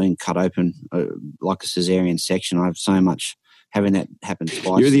before, being cut open like a cesarean section. I have so much having that happen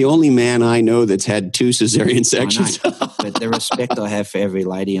twice. You're the only man I know that's had 2 cesarean sections. But the respect I have for every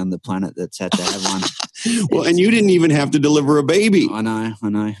lady on the planet that's had to have one. Well, and you didn't even have to deliver a baby. I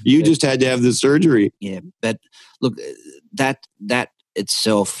know. You just had to have the surgery. Yeah, but look, that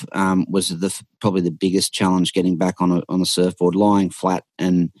itself was probably the biggest challenge getting back on a surfboard, lying flat.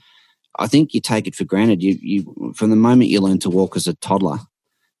 And I think you take it for granted. You from the moment you learn to walk as a toddler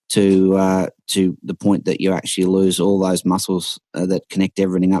to the point that you actually lose all those muscles that connect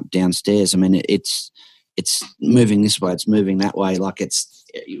everything up downstairs. I mean, it's moving this way, it's moving that way. Like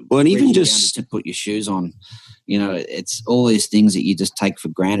and even just to put your shoes on, it's all these things that you just take for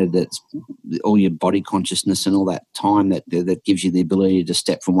granted. That's all your body consciousness and all that time that gives you the ability to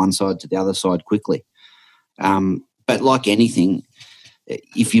step from one side to the other side quickly. But like anything,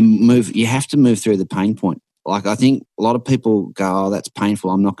 if you move, you have to move through the pain point. Like, I think a lot of people go, oh, that's painful,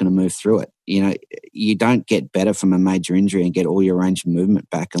 I'm not going to move through it. You know, you don't get better from a major injury and get all your range of movement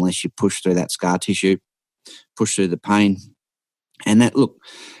back unless you push through that scar tissue, push through the pain. And that, look,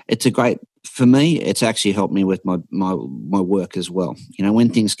 it's a great, for me, it's actually helped me with my work as well. You know, when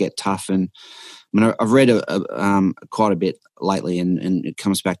things get tough, and I mean, I've read quite a bit lately, and it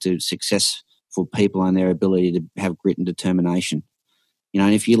comes back to successful people and their ability to have grit and determination. You know,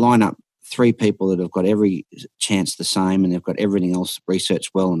 and if you line up 3 people that have got every chance the same and they've got everything else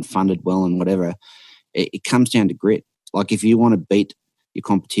researched well and funded well and whatever, it comes down to grit. Like, if you want to beat your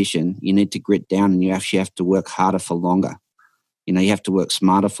competition, you need to grit down, and you actually have to work harder for longer. You know, you have to work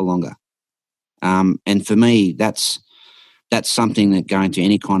smarter for longer. And for me, that's something that going to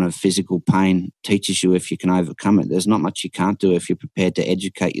any kind of physical pain teaches you if you can overcome it. There's not much you can't do if you're prepared to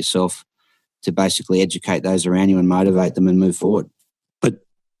educate yourself, to basically educate those around you and motivate them and move forward. But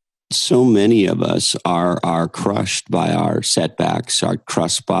so many of us are crushed by our setbacks, are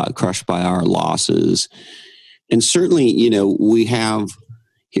crushed by our losses. And certainly, you know,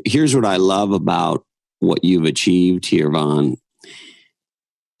 here's what I love about what you've achieved here, Vaughan.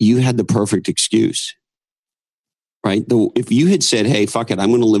 You had the perfect excuse, right? If you had said, hey, fuck it, I'm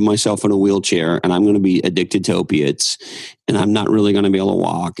going to live myself in a wheelchair and I'm going to be addicted to opiates and I'm not really going to be able to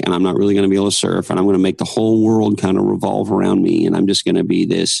walk and I'm not really going to be able to surf and I'm going to make the whole world kind of revolve around me and I'm just going to be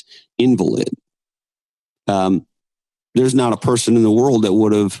this invalid. There's not a person in the world that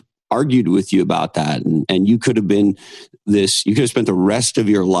would have argued with you about that. And you could have been you could have spent the rest of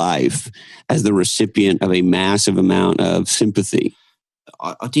your life as the recipient of a massive amount of sympathy.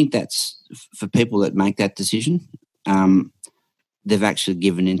 I think that's for people that make that decision. They've actually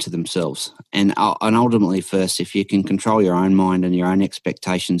given into themselves, and ultimately, first, if you can control your own mind and your own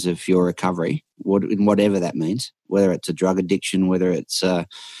expectations of your recovery, whatever that means, whether it's a drug addiction, whether it's an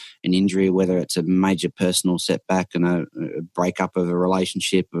injury, whether it's a major personal setback and a breakup of a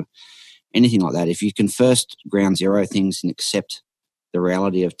relationship, or anything like that. If you can first ground zero things and accept the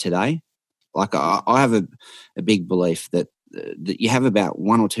reality of today, like I have a big belief that you have about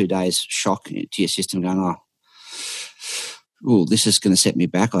 1 or 2 days shock to your system going, oh, this is going to set me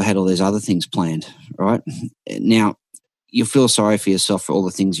back. I had all these other things planned, right? Now, you'll feel sorry for yourself for all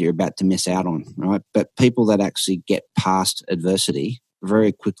the things you're about to miss out on, right? But people that actually get past adversity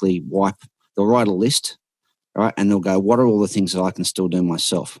very quickly they'll write a list, right? And they'll go, what are all the things that I can still do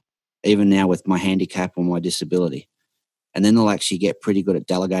myself, even now with my handicap or my disability? And then they'll actually get pretty good at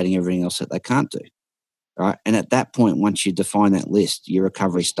delegating everything else that they can't do. Right. And at that point, once you define that list, your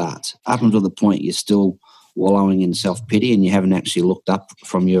recovery starts. Up until the point you're still wallowing in self-pity and you haven't actually looked up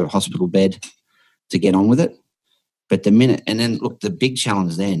from your hospital bed to get on with it. But the big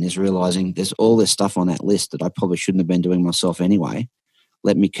challenge then is realizing there's all this stuff on that list that I probably shouldn't have been doing myself anyway.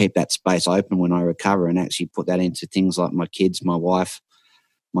 Let me keep that space open when I recover and actually put that into things like my kids, my wife,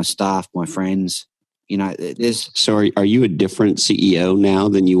 my staff, my friends. You know, So are you a different CEO now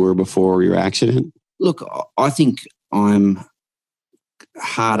than you were before your accident? Look, I think I'm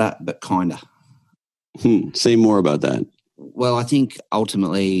harder but kinder. Say more about that. Well, I think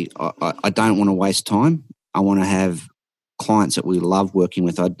ultimately I don't want to waste time. I want to have clients that we love working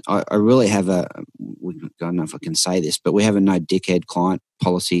with. I really have I don't know if I can say this, but we have a no dickhead client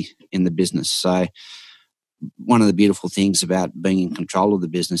policy in the business. So one of the beautiful things about being in control of the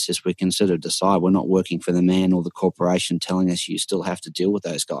business is we can sort of decide we're not working for the man or the corporation telling us you still have to deal with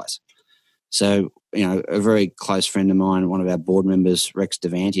those guys. So, you know, a very close friend of mine, one of our board members, Rex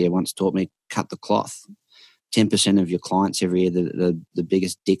Devantier, once taught me, cut the cloth. 10% of your clients every year, the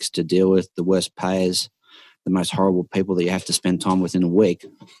biggest dicks to deal with, the worst payers, the most horrible people that you have to spend time with in a week,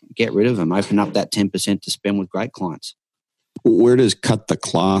 get rid of them. Open up that 10% to spend with great clients. Where does cut the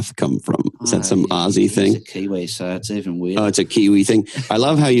cloth come from? Is that some Aussie thing? It's a Kiwi, so it's even weird. Oh, it's a Kiwi thing. I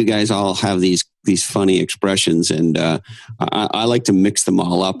love how you guys all have these funny expressions, and I like to mix them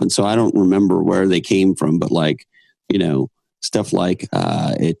all up. And so I don't remember where they came from, but like, you know, stuff like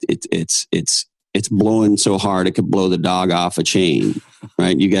it's blowing so hard it could blow the dog off a chain,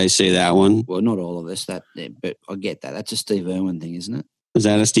 right? You guys say that one? Well, not all of us, but I get that. That's a Steve Irwin thing, isn't it? Is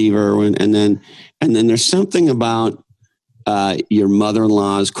that a Steve Irwin? And then there's something about your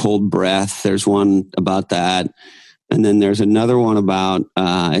mother-in-law's cold breath. There's one about that. And then there's another one about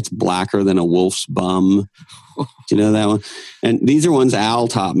it's blacker than a wolf's bum. Do you know that one? And these are ones Al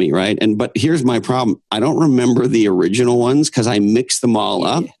taught me, right? But here's my problem. I don't remember the original ones because I mixed them all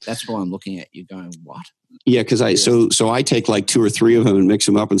up. That's why I'm looking at you going, what? Yeah, because so I take like 2 or 3 of them and mix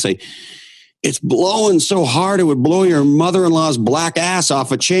them up and say, it's blowing so hard it would blow your mother-in-law's black ass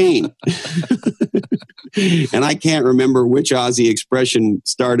off a chain. And I can't remember which Aussie expression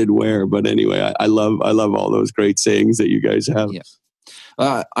started where, but anyway, I love all those great sayings that you guys have. Yeah.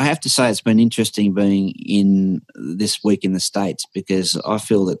 I have to say it's been interesting being in this week in the States, because I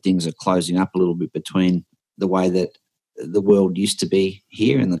feel that things are closing up a little bit between the way that the world used to be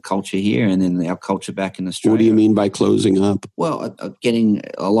here and the culture here, and then our culture back in Australia. What do you mean by closing up? Well, getting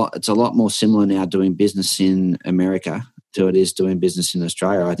it's a lot more similar now doing business in America to it is doing business in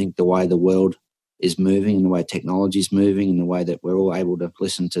Australia. I think the way the world is moving and the way technology is moving and the way that we're all able to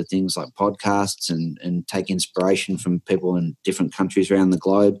listen to things like podcasts and take inspiration from people in different countries around the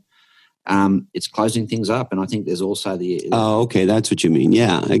globe, it's closing things up. And I think there's also Oh, okay. That's what you mean.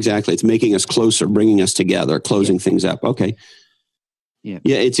 Yeah, exactly. It's making us closer, bringing us together, closing things up. Okay. Yeah.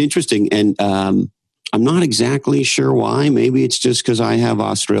 Yeah, it's interesting. And I'm not exactly sure why. Maybe it's just because I have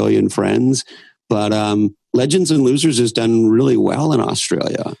Australian friends, but Legends and Losers has done really well in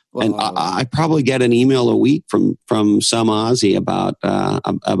Australia. Well, and I probably get an email a week from some Aussie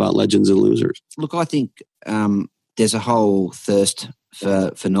about Legends and Losers. Look, I think there's a whole thirst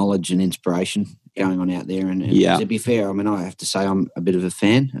for knowledge and inspiration going on out there. And to be fair, I mean, I have to say I'm a bit of a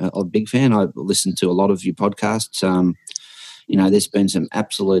fan, a big fan. I listen to a lot of your podcasts. There's been some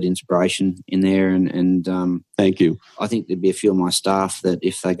absolute inspiration in there. And thank you. I think there'd be a few of my staff that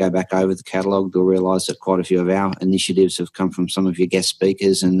if they go back over the catalogue, they'll realise that quite a few of our initiatives have come from some of your guest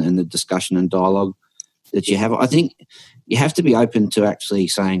speakers and the discussion and dialogue that you have. I think you have to be open to actually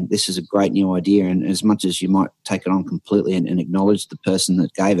saying this is a great new idea, and as much as you might take it on completely and acknowledge the person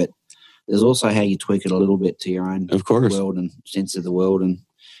that gave it, there's also how you tweak it a little bit to your own world and sense of the world. And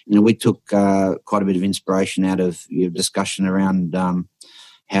we took quite a bit of inspiration out of your discussion around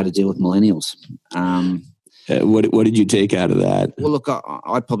how to deal with millennials. What did you take out of that? Well, look,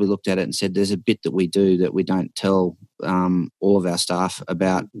 I probably looked at it and said there's a bit that we do that we don't tell all of our staff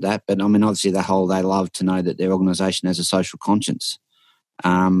about that. But, I mean, obviously they love to know that their organisation has a social conscience.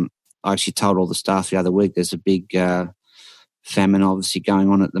 I actually told all the staff the other week there's a big famine obviously going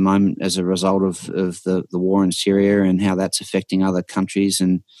on at the moment as a result of the war in Syria and how that's affecting other countries.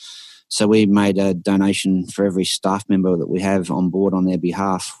 And so we made a donation for every staff member that we have on board on their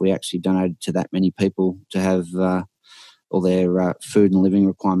behalf. We actually donated to that many people to have all their food and living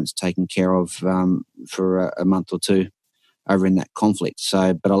requirements taken care of for a month or two over in that conflict.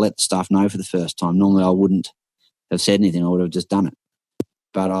 So, but I let the staff know for the first time. Normally I wouldn't have said anything. I would have just done it.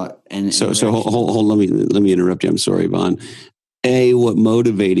 But hold. Let me interrupt you. I'm sorry, Vaughan. A, what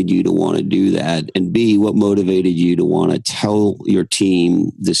motivated you to want to do that? And B, what motivated you to want to tell your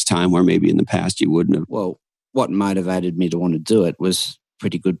team this time where maybe in the past you wouldn't have? Well, what motivated me to want to do it was a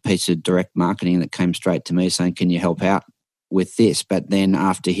pretty good piece of direct marketing that came straight to me saying, can you help out with this? But then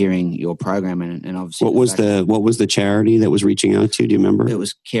after hearing your program and obviously... What was the charity that was reaching out to you? Do you remember? It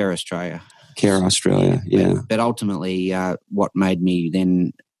was Care Australia. Care Australia, yeah. But ultimately, what made me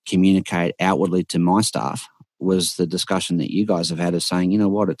then communicate outwardly to my staff was the discussion that you guys have had of saying, you know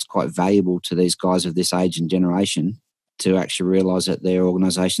what, it's quite valuable to these guys of this age and generation to actually realise that their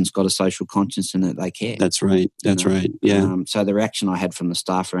organisation's got a social conscience and that they care. That's right. That's right. Yeah. So the reaction I had from the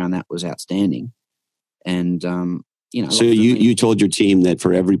staff around that was outstanding. And, So you told your team that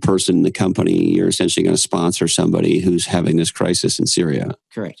for every person in the company, you're essentially going to sponsor somebody who's having this crisis in Syria.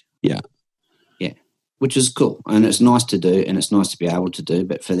 Correct. Yeah. Yeah. Which is cool. And it's nice to do and it's nice to be able to do.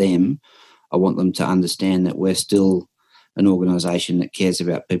 But for them, I want them to understand that we're still an organisation that cares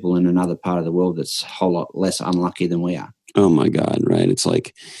about people in another part of the world that's a whole lot less unlucky than we are. Oh, my God, right? It's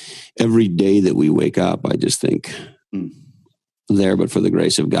like every day that we wake up, I just think, there, but for the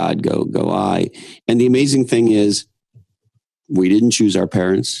grace of God, go I. And the amazing thing is, we didn't choose our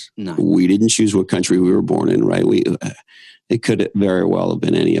parents. No. We didn't choose what country we were born in, right? It could very well have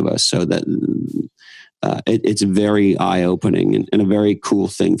been any of us. So that it's very eye-opening and a very cool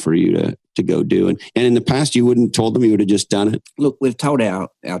thing for you to go do. And in the past, you wouldn't told them, you would have just done it? Look, we've told our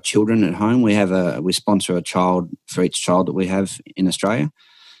children at home. We sponsor a child for each child that we have in Australia.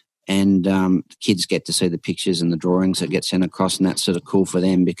 And kids get to see the pictures and the drawings that get sent across, and that's sort of cool for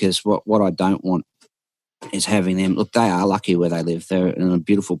them because what I don't want is having them, look, they are lucky where they live. They're in a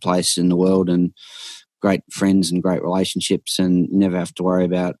beautiful place in the world and great friends and great relationships and never have to worry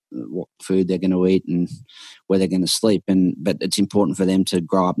about what food they're going to eat and where they're going to sleep. But it's important for them to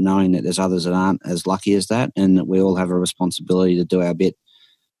grow up knowing that there's others that aren't as lucky as that and that we all have a responsibility to do our bit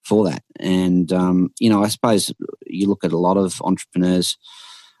for that. And, I suppose you look at a lot of entrepreneurs,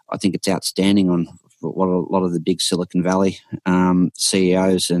 I think it's outstanding on what a lot of the big Silicon Valley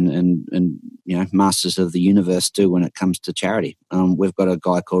CEOs and masters of the universe do when it comes to charity. We've got a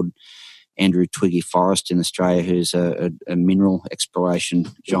guy called Andrew Twiggy Forrest in Australia, who's a mineral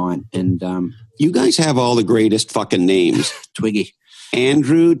exploration giant. And you guys have all the greatest fucking names. Twiggy.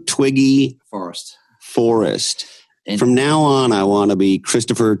 Andrew Twiggy Forrest. And from now on, I want to be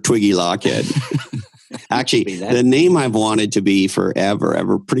Christopher Twiggy Lochhead. Actually, the name I've wanted to be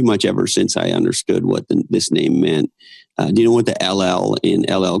forever, pretty much ever since I understood what this name meant. Do you know what the LL in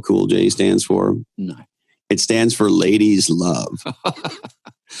LL Cool J stands for? No. It stands for Ladies Love,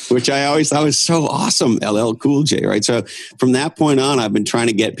 which I always thought was so awesome, LL Cool J, right? So from that point on, I've been trying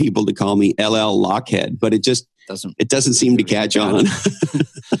to get people to call me LL Lochhead, but it just doesn't seem to catch on.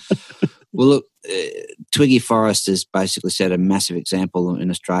 Well, look, Twiggy Forrest has basically set a massive example in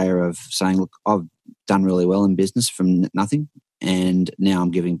Australia of saying, look, I've done really well in business from nothing, and now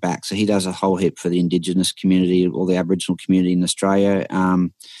I'm giving back. So he does a whole heap for the Indigenous community or the Aboriginal community in Australia.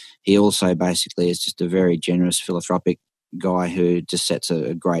 He also basically is just a very generous, philanthropic guy who just sets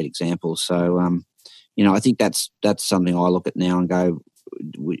a great example. So, I think that's something I look at now and go,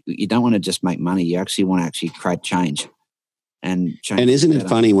 you don't want to just make money. You actually want to actually create change. And isn't it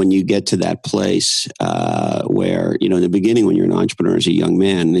funny when you get to that place where, in the beginning when you're an entrepreneur as a young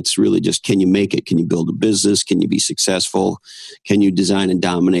man, it's really just, can you make it? Can you build a business? Can you be successful? Can you design and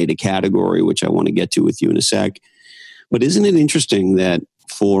dominate a category, which I want to get to with you in a sec. But isn't it interesting that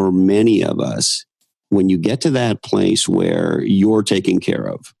for many of us, when you get to that place where you're taken care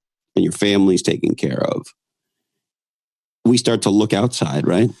of and your family's taken care of, we start to look outside,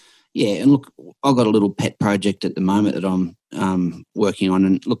 right? Yeah, and look, I've got a little pet project at the moment that I'm working on.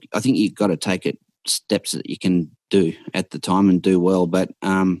 And look, I think you've got to take it steps that you can do at the time and do well, but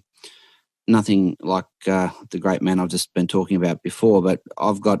nothing like the great man I've just been talking about before. But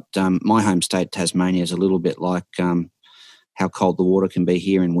I've got my home state, Tasmania, is a little bit like how cold the water can be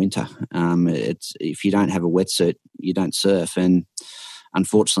here in winter. It's if you don't have a wetsuit, you don't surf. And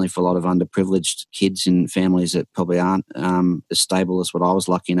unfortunately, for a lot of underprivileged kids and families that probably aren't as stable as what I was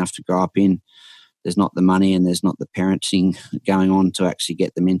lucky enough to grow up in, there's not the money and there's not the parenting going on to actually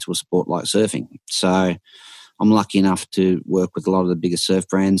get them into a sport like surfing. So I'm lucky enough to work with a lot of the biggest surf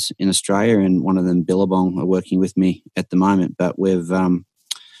brands in Australia, and one of them, Billabong, are working with me at the moment. But we've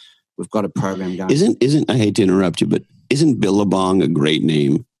got a program going. Isn't I hate to interrupt you, but isn't Billabong a great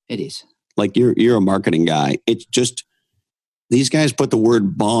name? It is. Like you're a marketing guy. It's just these guys put the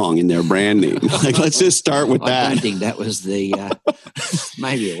word bong in their brand name. Like, let's just start with that. I don't think that was the,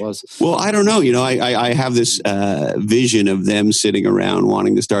 maybe it was. Well, I don't know. I have this vision of them sitting around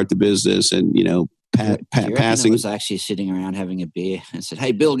wanting to start the business and, passing. I was actually sitting around having a beer and said,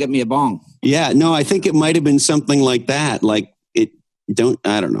 "Hey, Bill, get me a bong." Yeah, no, I think it might have been something like that. Like I don't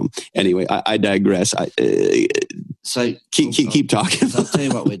know. Anyway, I digress. So keep talking. So I'll tell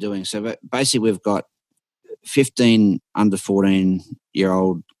you what we're doing. So basically we've got 15 under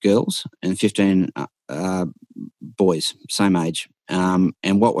 14-year-old girls and 15 boys, same age.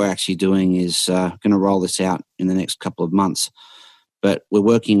 And what we're actually doing is going to roll this out in the next couple of months. But we're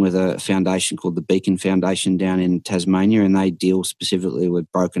working with a foundation called the Beacon Foundation down in Tasmania, and they deal specifically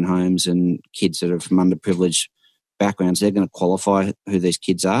with broken homes and kids that are from underprivileged backgrounds. They're going to qualify who these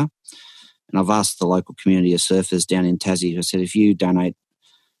kids are. And I've asked the local community of surfers down in Tassie, I said, if you donate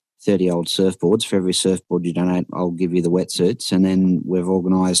 30 old surfboards, for every surfboard you donate, I'll give you the wetsuits. And then we've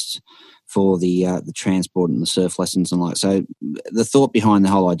organised for the transport and the surf lessons and like. So the thought behind the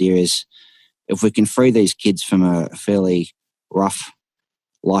whole idea is if we can free these kids from a fairly rough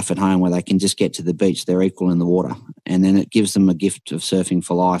life at home where they can just get to the beach, they're equal in the water. And then it gives them a gift of surfing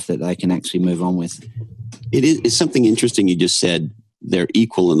for life that they can actually move on with. It's something interesting you just said, they're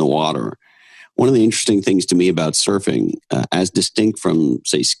equal in the water. One of the interesting things to me about surfing, as distinct from,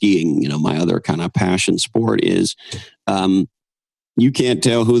 say, skiing, my other kind of passion sport, is you can't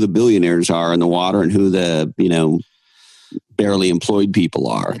tell who the billionaires are in the water and who the, barely employed people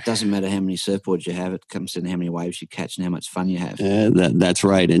are. It doesn't matter how many surfboards you have. It comes in how many waves you catch and how much fun you have. That's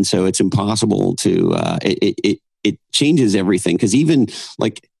right. And so it's impossible to, it changes everything. Because even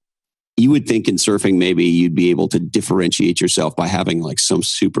like, you would think in surfing, maybe you'd be able to differentiate yourself by having like some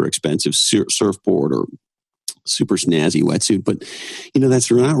super expensive surfboard or super snazzy wetsuit. But,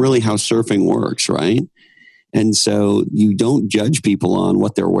 that's not really how surfing works, right? And so you don't judge people on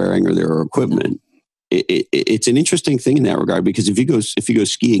what they're wearing or their equipment. It's an interesting thing in that regard, because if you go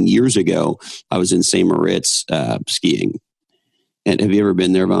skiing, years ago, I was in St. Moritz skiing. And have you ever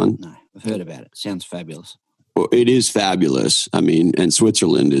been there, Vaughan? No, I've heard about it. Sounds fabulous. Well, it is fabulous. I mean, and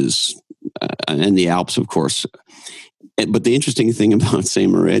Switzerland is, and the Alps, of course. But the interesting thing about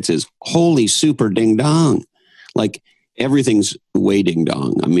St. Moritz is, holy super ding dong. Like, everything's way ding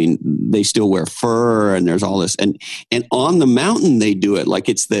dong. I mean, they still wear fur and there's all this. And on the mountain, they do it like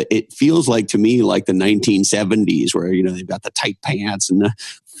it feels like to me like the 1970s where, they've got the tight pants and the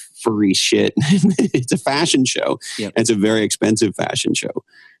furry shit. It's a fashion show. Yep. It's a very expensive fashion show.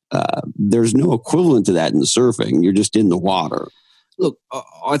 There's no equivalent to that in surfing. You're just in the water. Look,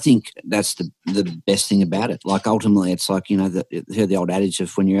 I think that's the best thing about it. Like, ultimately, it's like, the old adage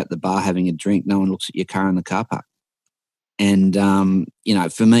of when you're at the bar having a drink, no one looks at your car in the car park. And,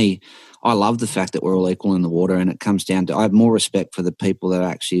 for me, I love the fact that we're all equal in the water, and it comes down to I have more respect for the people that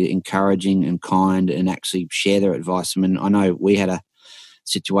are actually encouraging and kind and actually share their advice. I mean, I know we had a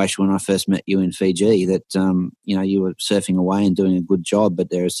situation when I first met you in Fiji that, you were surfing away and doing a good job,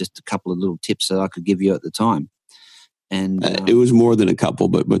 but there was just a couple of little tips that I could give you at the time. And it was more than a couple,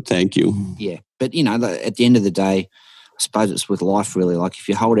 but thank you. Yeah. But, at the end of the day, I suppose it's with life really. Like, if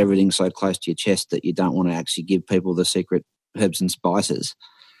you hold everything so close to your chest that you don't want to actually give people the secret herbs and spices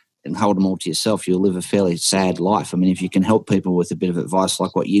and hold them all to yourself, you'll live a fairly sad life. I mean, if you can help people with a bit of advice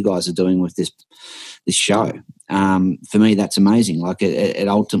like what you guys are doing with this show, for me, that's amazing. Like, it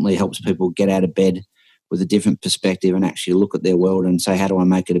ultimately helps people get out of bed with a different perspective and actually look at their world and say, how do I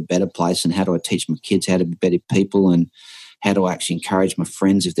make it a better place, and how do I teach my kids how to be better people, and how do I actually encourage my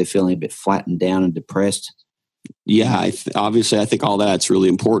friends if they're feeling a bit flat and down and depressed? Yeah, obviously I think all that's really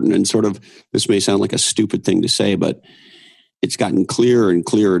important, and sort of, this may sound like a stupid thing to say, but it's gotten clearer and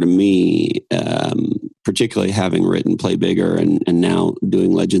clearer to me, particularly having written Play Bigger and now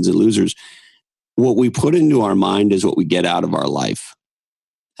doing Legends and Losers. What we put into our mind is what we get out of our life.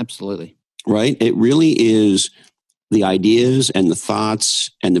 Absolutely. Right? It really is the ideas and the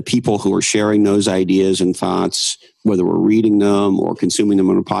thoughts and the people who are sharing those ideas and thoughts, whether we're reading them or consuming them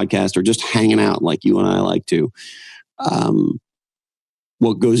on a podcast or just hanging out like you and I like to.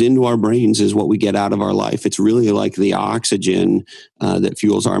 What goes into our brains is what we get out of our life. It's really like the oxygen that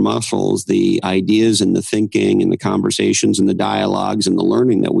fuels our muscles. The ideas and the thinking and the conversations and the dialogues and the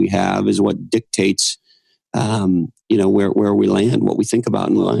learning that we have is what dictates where we land, what we think about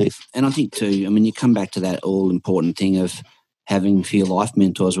in life. And I think too, I mean, you come back to that all important thing of having for your life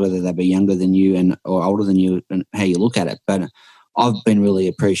mentors, whether they be younger than you or older than you, and how you look at it. But I've been really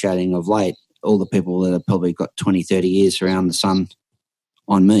appreciating of late all the people that have probably got 20, 30 years around the sun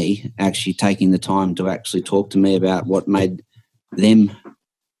on me, actually taking the time to actually talk to me about what made them,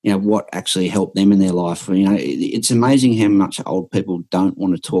 what actually helped them in their life. It's amazing how much old people don't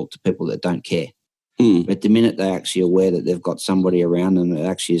want to talk to people that don't care. But the minute they're actually aware that they've got somebody around them that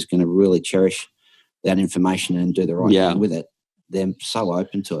actually is going to really cherish that information and do the right thing with it, they're so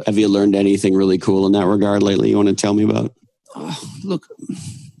open to it. Have you learned anything really cool in that regard lately you want to tell me about? Look,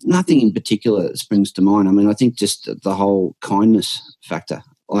 nothing in particular that springs to mind. I mean, I think just the whole kindness factor.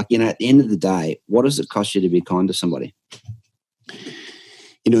 Like, at the end of the day, what does it cost you to be kind to somebody?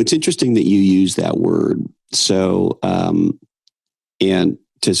 It's interesting that you use that word. So, and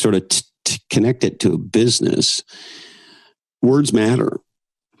to sort of to connect it to a business, words matter.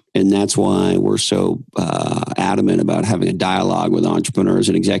 And that's why we're so adamant about having a dialogue with entrepreneurs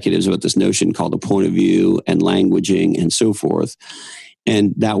and executives about this notion called a point of view and languaging and so forth.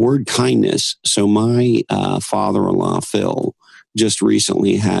 And that word kindness. So my father-in-law, Phil, just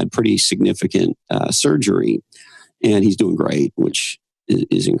recently had pretty significant surgery, and he's doing great, which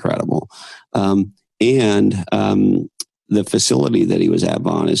is incredible. The facility that he was at,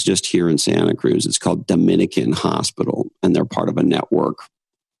 Vaughan, is just here in Santa Cruz. It's called Dominican Hospital, and they're part of a network.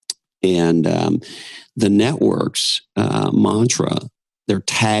 And the network's mantra, their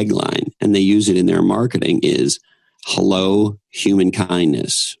tagline, and they use it in their marketing, is "Hello, human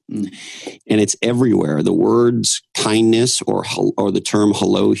kindness." And it's everywhere. The words kindness or the term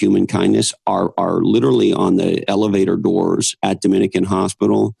 "hello, human kindness" are literally on the elevator doors at Dominican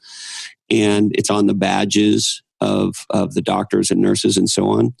Hospital, and it's on the badges of the doctors and nurses and so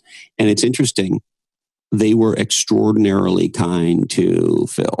on. And it's interesting. They were extraordinarily kind to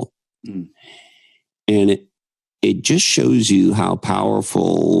Phil. And it just shows you how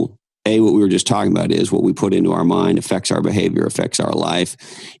powerful, A, what we were just talking about is what we put into our mind affects our behavior, affects our life.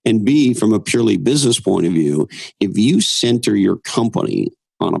 And B, from a purely business point of view, if you center your company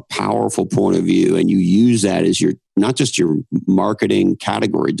on a powerful point of view and you use that as your, not just your marketing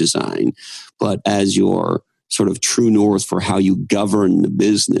category design, but as your sort of true north for how you govern the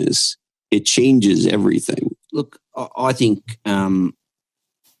business, it changes everything. Look, I think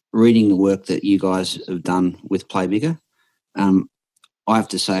reading the work that you guys have done with Play Bigger, I have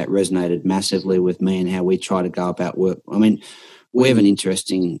to say it resonated massively with me and how we try to go about work. I mean, we have an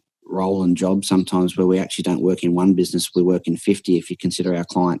interesting role and job sometimes where we actually don't work in one business, we work in 50 if you consider our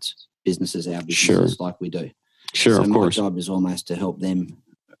clients' businesses our businesses, like we do. Sure, so of course. My job is almost to help them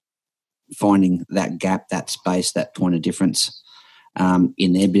finding that gap, that space, that point of difference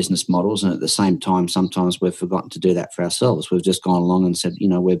in their business models. And at the same time, sometimes we've forgotten to do that for ourselves. We've just gone along and said,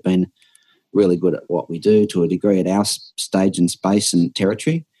 we've been really good at what we do to a degree at our stage and space and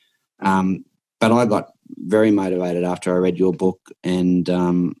territory. But I got very motivated after I read your book and,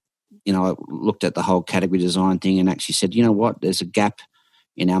 I looked at the whole category design thing and actually said, you know what, there's a gap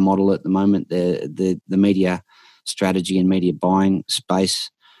in our model at the moment, the media strategy and media buying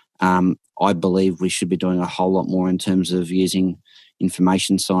space. I believe we should be doing a whole lot more in terms of using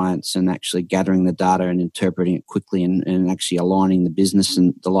information science and actually gathering the data and interpreting it quickly and actually aligning the business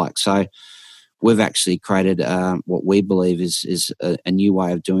and the like. So we've actually created what we believe is a new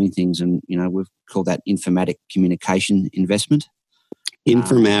way of doing things, and we've called that informatic communication investment.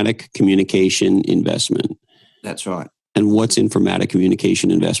 Informatic communication investment. That's right. And what's informatic communication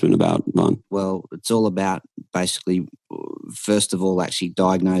investment about, Vaughan? Well, it's all about basically, first of all, actually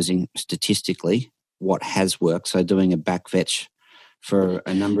diagnosing statistically what has worked. So doing a back fetch for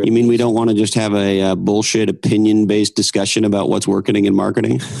a number of You mean years. We don't want to just have a bullshit opinion-based discussion about what's working in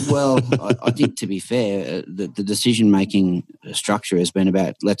marketing? Well, I think to be fair, the decision-making structure has been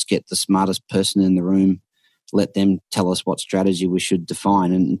about let's get the smartest person in the room, let them tell us what strategy we should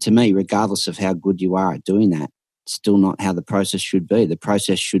define. And to me, regardless of how good you are at doing that, it's still not how the process should be. The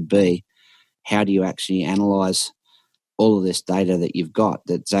process should be, how do you actually analyze all of this data that you've got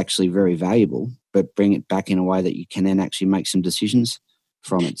that's actually very valuable, but bring it back in a way that you can then actually make some decisions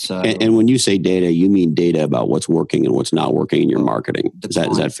from it. So, and when you say data, you mean data about what's working and what's not working in your marketing. Is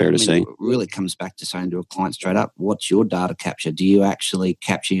that fair to say? It really comes back to saying to a client straight up, what's your data capture? Do you actually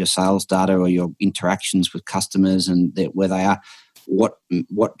capture your sales data or your interactions with customers and where they are? What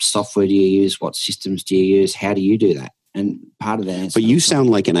software do you use? What systems do you use? How do you do that? And part of that answer. But you sound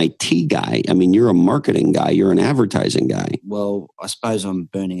like an IT guy. I mean, you're a marketing guy. You're an advertising guy. Well, I suppose I'm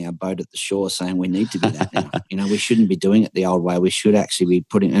burning our boat at the shore saying we need to do that now. We shouldn't be doing it the old way. We should actually be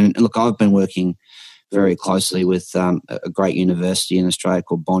putting... And look, I've been working very closely with a great university in Australia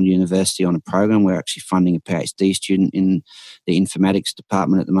called Bond University on a program. We're actually funding a PhD student in the informatics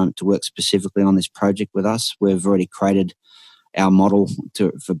department at the moment to work specifically on this project with us. We've already created our model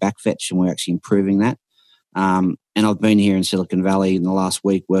for backfetch, and we're actually improving that. And I've been here in Silicon Valley in the last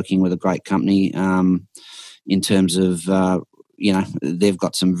week working with a great company in terms of, they've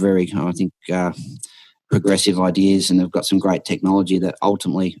got some very, I think, progressive ideas, and they've got some great technology that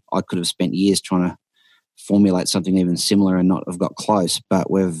ultimately I could have spent years trying to formulate something even similar and not have got close. But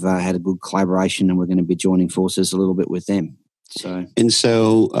we've had a good collaboration, and we're going to be joining forces a little bit with them. So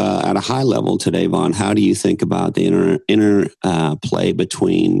at a high level today, Vaughan, how do you think about the interplay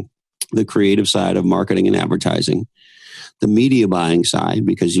between the creative side of marketing and advertising, the media buying side,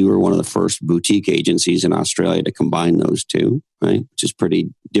 because you were one of the first boutique agencies in Australia to combine those two, right? Which is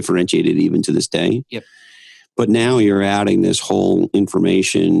pretty differentiated even to this day. Yep. But now you're adding this whole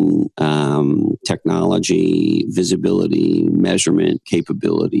information, technology, visibility, measurement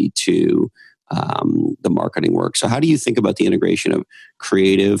capability to the marketing work. So how do you think about the integration of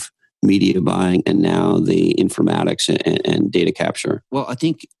creative, media buying, and now the informatics and data capture? Well, I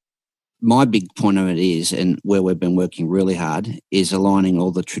think my big point of it is, and where we've been working really hard, is aligning all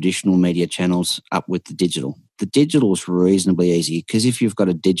the traditional media channels up with the digital. The digital is reasonably easy because if you've got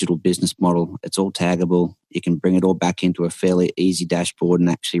a digital business model, it's all taggable. You can bring it all back into a fairly easy dashboard and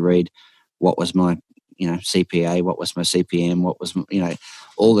actually read what was my, CPA, what was my CPM, what was,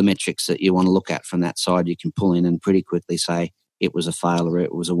 all the metrics that you want to look at from that side, you can pull in and pretty quickly say it was a fail or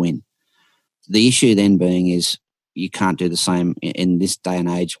it was a win. The issue then being is, you can't do the same in this day and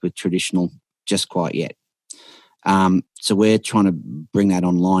age with traditional just quite yet. So we're trying to bring that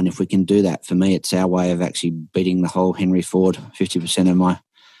online. If we can do that, for me, it's our way of actually beating the whole Henry Ford. 50% of my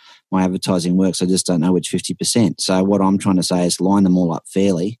advertising works. I just don't know which 50%. So what I'm trying to say is line them all up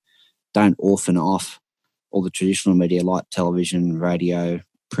fairly. Don't orphan off all the traditional media like television, radio,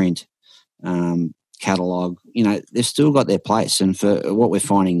 print, catalogue. They've still got their place. And for what we're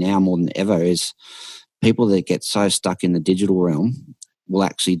finding now more than ever is people that get so stuck in the digital realm will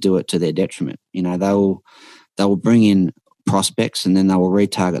actually do it to their detriment. They'll bring in prospects and then they will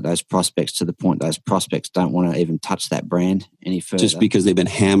retarget those prospects to the point those prospects don't want to even touch that brand any further. Just because they've been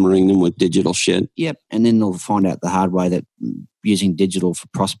hammering them with digital shit? Yep. And then they'll find out the hard way that using digital for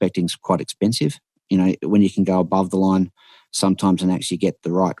prospecting is quite expensive. When you can go above the line sometimes and actually get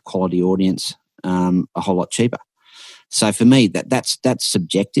the right quality audience a whole lot cheaper. So for me, that's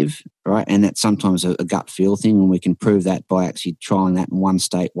subjective, right? And that's sometimes a gut feel thing, and we can prove that by actually trialing that in one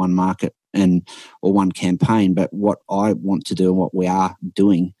state, one market, or one campaign. But what I want to do and what we are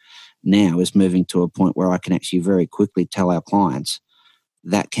doing now is moving to a point where I can actually very quickly tell our clients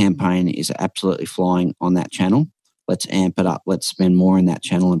that campaign is absolutely flying on that channel. Let's amp it up. Let's spend more in that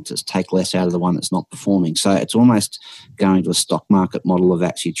channel and just take less out of the one that's not performing. So it's almost going to a stock market model of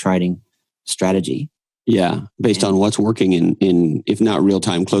actually trading strategy. Yeah, based on what's working in if not real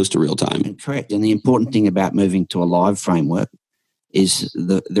time, close to real time. Correct. And the important thing about moving to a live framework is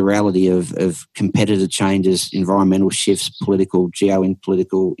the reality of competitor changes, environmental shifts,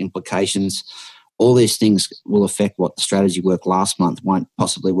 geopolitical implications. All these things will affect what the strategy worked last month won't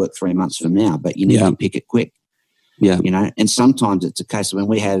possibly work 3 months from now, but you need to pick it quick. Yeah. And sometimes it's a case of when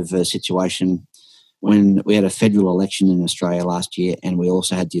we have a situation when we had a federal election in Australia last year and we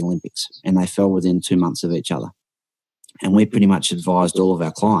also had the Olympics, and they fell within 2 months of each other. And we pretty much advised all of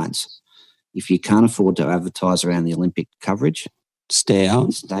our clients, if you can't afford to advertise around the Olympic coverage, stay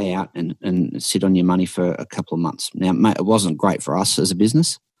out and sit on your money for a couple of months. Now, mate, it wasn't great for us as a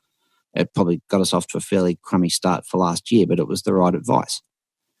business. It probably got us off to a fairly crummy start for last year, but it was the right advice.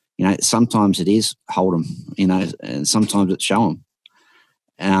 Sometimes it is hold them, and sometimes it's show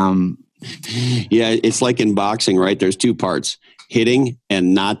them. Yeah, it's like in boxing, right? There's two parts, hitting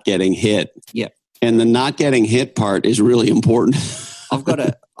and not getting hit. Yeah. And the not getting hit part is really important. I've got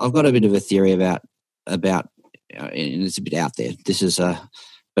a bit of a theory about and it's a bit out there.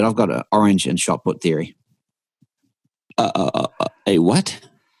 But I've got an orange and shot put theory. A what?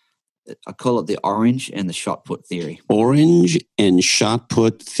 I call it the orange and the shot put theory. Orange and shot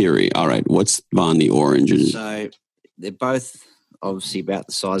put theory. All right. What's on the orange? So they're both obviously about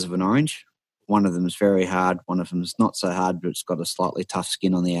the size of an orange. One of them is very hard. One of them is not so hard, but it's got a slightly tough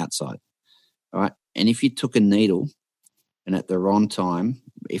skin on the outside. All right. And if you took a needle and at the wrong time,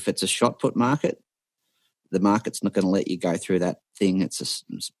 if it's a shot put market, the market's not going to let you go through that thing. It's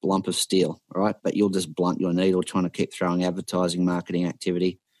a lump of steel, all right? But you'll just blunt your needle trying to keep throwing advertising, marketing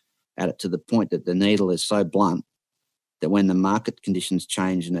activity at it to the point that the needle is so blunt that when the market conditions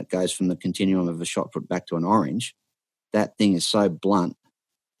change and it goes from the continuum of a shot put back to an orange, that thing is so blunt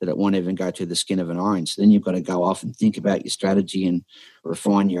that it won't even go through the skin of an orange. Then you've got to go off and think about your strategy and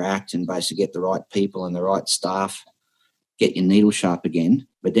refine your act and basically get the right people and the right staff, get your needle sharp again.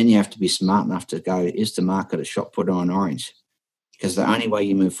 But then you have to be smart enough to go, is the market a shot put or an orange? Because the only way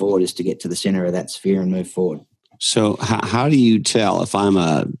you move forward is to get to the center of that sphere and move forward. So how do you tell if I'm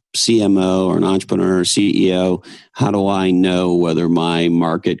a CMO or an entrepreneur or CEO, how do I know whether my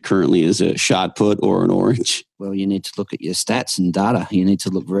market currently is a shot put or an orange? Well, you need to look at your stats and data. You need to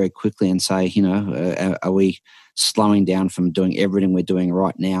look very quickly and say, are we slowing down from doing everything we're doing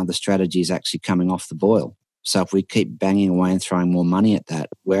right now? The strategy is actually coming off the boil. So if we keep banging away and throwing more money at that,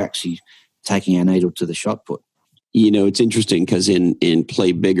 we're actually taking our needle to the shot put. It's interesting because in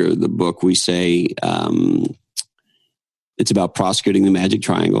Play Bigger, the book, we say it's about prosecuting the magic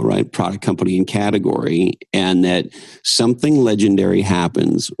triangle, right? Product, company, and category. And that something legendary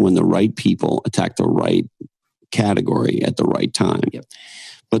happens when the right people attack the right category at the right time. Yep.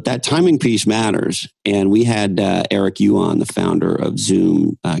 But that timing piece matters. And we had Eric Yuan, the founder of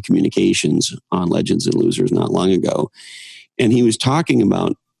Zoom Communications, on Legends and Losers not long ago. And he was talking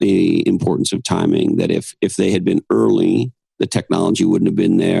about the importance of timing, that if they had been early, the technology wouldn't have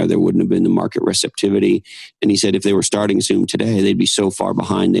been there. There wouldn't have been the market receptivity. And he said if they were starting Zoom today, they'd be so far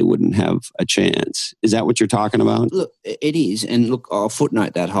behind they wouldn't have a chance. Is that what you're talking about? Look, it is. And look, I'll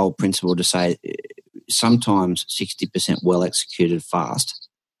footnote that whole principle to say sometimes 60% well executed fast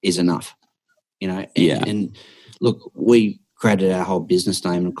is enough. And look, we created our whole business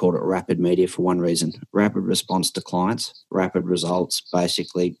name and called it Rapid Media for one reason. Rapid response to clients, rapid results.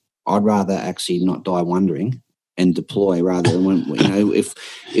 Basically, I'd rather actually not die wondering and deploy rather than when,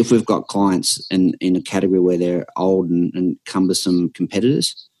 if we've got clients in a category where they're old and cumbersome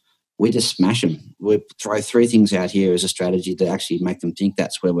competitors, we just smash them. We throw 3 things out here as a strategy to actually make them think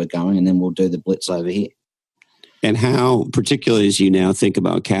that's where we're going, and then we'll do the blitz over here. And how, particularly as you now think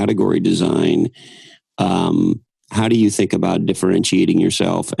about category design, how do you think about differentiating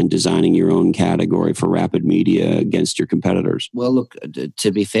yourself and designing your own category for Rapid Media against your competitors? Well, look,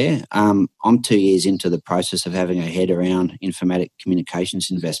 to be fair, I'm 2 years into the process of having a head around informatic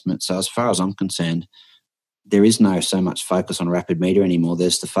communications investment. So as far as I'm concerned, there is no so much focus on Rapid Media anymore.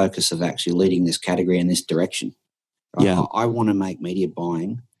 There's the focus of actually leading this category in this direction. Right? Yeah. I want to make media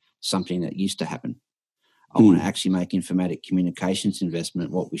buying something that used to happen. I want to actually make informatic communications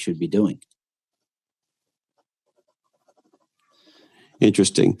investment what we should be doing.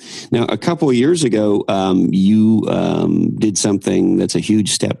 Interesting. Now, a couple of years ago, you did something that's a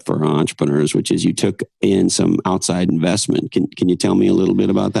huge step for entrepreneurs, which is you took in some outside investment. Can you tell me a little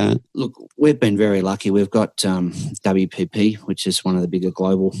bit about that? Look, we've been very lucky. We've got WPP, which is one of the bigger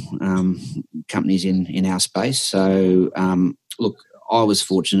global companies in our space. So, look, I was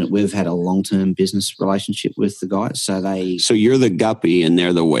fortunate. We've had a long-term business relationship with the guys. So you're the guppy and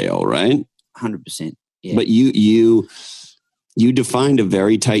they're the whale, right? 100%. Yeah. But you defined a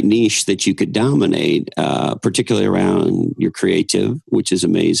very tight niche that you could dominate, particularly around your creative, which is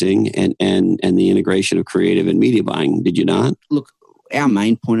amazing, and the integration of creative and media buying. Did you not? Look, our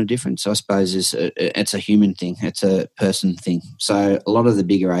main point of difference, I suppose, is it's a human thing. It's a person thing. So a lot of the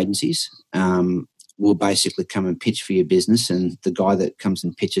bigger agencies will basically come and pitch for your business, and the guy that comes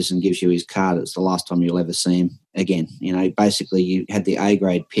and pitches and gives you his card, it's the last time you'll ever see him again. You know, basically you had the A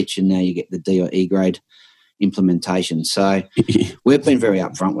grade pitch and now you get the D or E grade implementation. So we've been very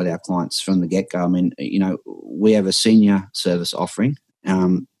upfront with our clients from the get-go. I mean, you know, we have a senior service offering.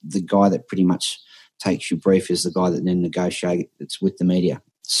 The guy that pretty much takes your brief is the guy that then negotiates with the media.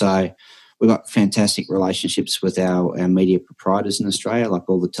 So we've got fantastic relationships with our media proprietors in Australia, like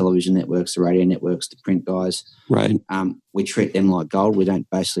all the television networks, the radio networks, the print guys. Right. We treat them like gold. We don't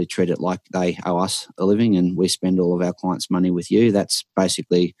basically treat it like they owe us a living and we spend all of our clients' money with you. That's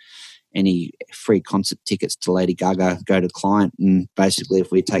basically any free concert tickets to Lady Gaga go to client, and basically if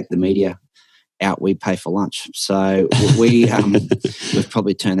we take the media out, we pay for lunch. So we've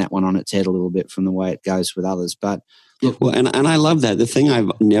probably turned that one on its head a little bit from the way it goes with others. But look, well, and I love that. The thing I've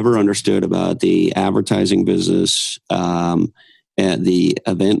never understood about the advertising business, and the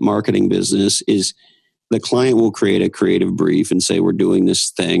event marketing business is the client will create a creative brief and say, we're doing this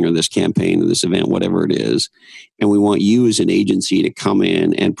thing or this campaign or this event, whatever it is. And we want you as an agency to come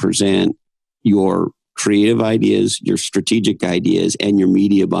in and present your creative ideas, your strategic ideas, and your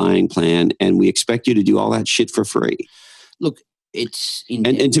media buying plan. And we expect you to do all that shit for free. Look, it's...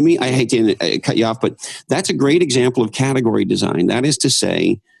 And to me, I hate to cut you off, but that's a great example of category design. That is to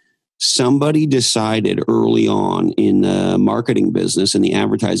say, somebody decided early on in the marketing business and the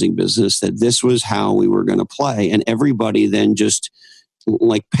advertising business that this was how we were going to play. And everybody then just,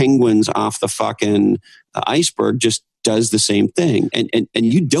 like penguins off the fucking iceberg, just does the same thing. And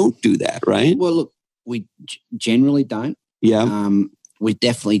you don't do that, right? Well, look, we generally don't. Yeah. We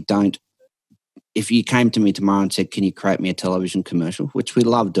definitely don't. If you came to me tomorrow and said, can you create me a television commercial, which we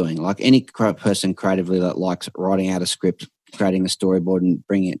love doing, like any person creatively that likes writing out a script, creating a storyboard and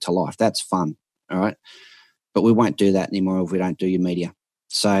bringing it to life, that's fun, all right? But we won't do that anymore if we don't do your media.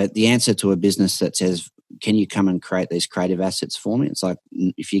 So the answer to a business that says, can you come and create these creative assets for me? It's like,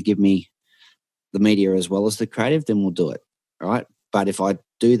 if you give me the media as well as the creative, then we'll do it, all right? But if I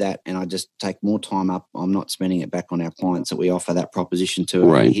do that and I just take more time up, I'm not spending it back on our clients that we offer that proposition to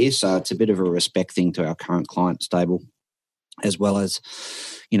over here. So it's a bit of a respect thing to our current client stable, as well as,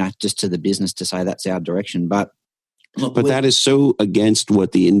 you know, just to the business to say that's our direction. But look, that is so against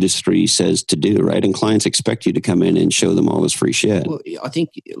what the industry says to do, right? And clients expect you to come in and show them all this free shit. Well, I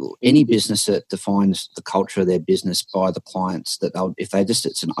think any business that defines the culture of their business by the clients, that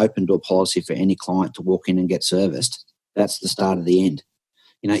it's an open door policy for any client to walk in and get serviced, that's the start of the end.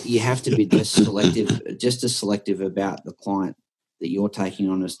 You know, you have to be just as selective about the client that you're taking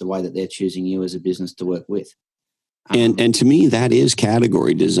on as the way that they're choosing you as a business to work with. And to me, that is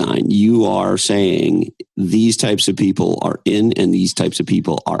category design. You are saying these types of people are in and these types of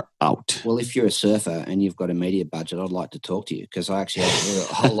people are out. Well, if you're a surfer and you've got a media budget, I'd like to talk to you because I actually have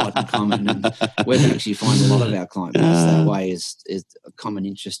a whole lot in common. And we've actually find a lot of our client base that way is a common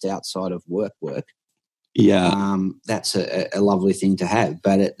interest outside of work. Yeah. That's a lovely thing to have.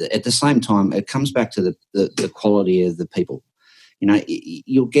 But at the same time, it comes back to the quality of the people. You know,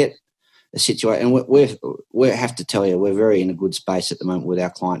 you'll get a situation, and we have to tell you, we're very in a good space at the moment with our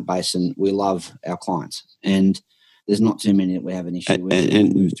client base, and we love our clients. And there's not too many that we have an issue with.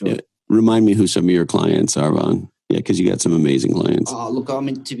 And remind me who some of your clients are, Vaughan. Yeah, because you got some amazing clients. Oh, look, I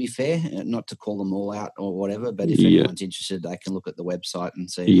mean, to be fair, not to call them all out or whatever, but if anyone's interested, they can look at the website and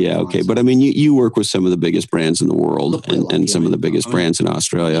see. Yeah, okay. But I mean, you work with some of the biggest brands in the world and some of the biggest brands in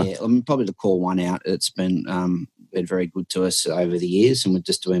Australia. Yeah, I mean, probably to call one out, it's been very good to us over the years, and we're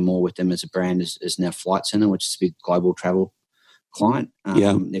just doing more with them as a brand is now Flight Centre, which is a big global travel client.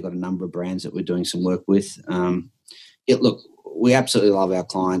 They've got a number of brands that we're doing some work with. Look, we absolutely love our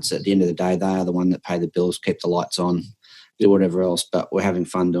clients. At the end of the day, they are the one that pay the bills, keep the lights on, do whatever else, but we're having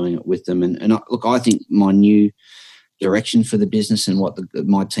fun doing it with them. And look, I think my new direction for the business and what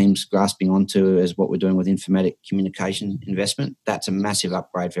my team's grasping onto is what we're doing with informatic communication investment. That's a massive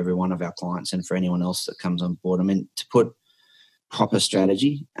upgrade for every one of our clients and for anyone else that comes on board. I mean, to put proper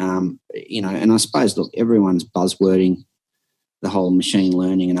strategy. And I suppose, look, everyone's buzzwording the whole machine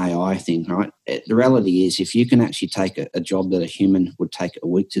learning and AI thing, right? The reality is, if you can actually take a job that a human would take a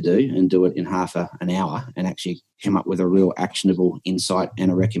week to do and do it in half an hour and actually come up with a real actionable insight and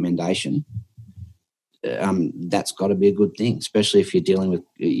a recommendation, that's got to be a good thing, especially if you're dealing with,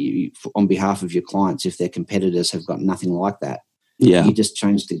 on behalf of your clients, if their competitors have got nothing like that. Yeah. You just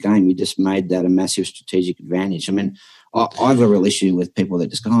changed the game. You just made that a massive strategic advantage. I mean, I have a real issue with people that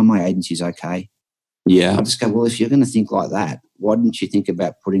just go, oh, my agency's okay. Yeah. I just go, well, if you're going to think like that, why didn't you think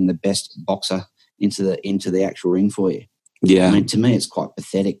about putting the best boxer into the actual ring for you? Yeah. I mean, to me, it's quite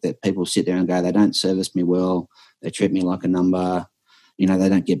pathetic that people sit there and go, they don't service me well, they treat me like a number, they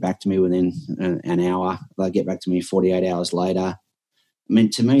don't get back to me within an hour, they get back to me 48 hours later. I mean,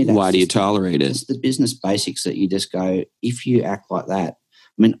 to me, that's why do you tolerate it? It's the business basics that you just go, if you act like that,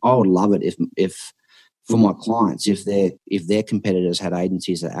 I mean, I would love it if for my clients, if their competitors had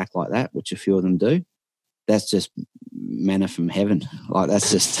agencies that act like that, which a few of them do, that's just manna from heaven. Like,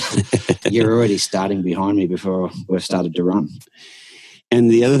 that's just, you're already starting behind me before we've started to run. And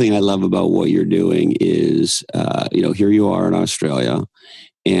the other thing I love about what you're doing is, here you are in Australia,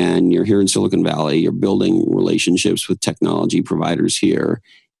 and you're here in Silicon Valley, you're building relationships with technology providers here.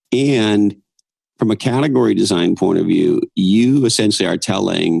 And from a category design point of view, you essentially are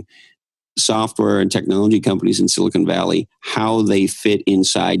telling software and technology companies in Silicon Valley how they fit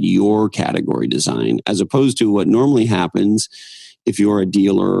inside your category design, as opposed to what normally happens if you're a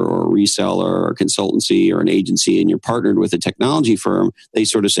dealer or a reseller or a consultancy or an agency and you're partnered with a technology firm. They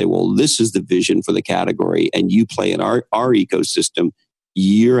sort of say, well, this is the vision for the category and you play in our ecosystem.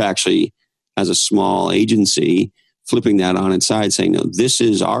 You're actually, as a small agency, flipping that on its side, saying, no, this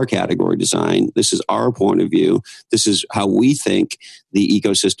is our category design. This is our point of view. This is how we think the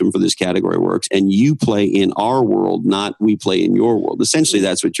ecosystem for this category works. And you play in our world, not we play in your world. Essentially,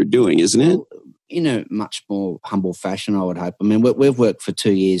 that's what you're doing, isn't it? In a much more humble fashion, I would hope. I mean, we've worked for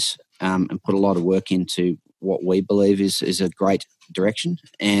 2 years and put a lot of work into what we believe is a great direction.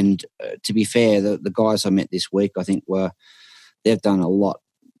 And to be fair, the guys I met this week, I think they've done a lot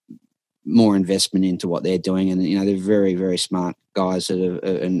more investment into what they're doing, and they're very, very smart guys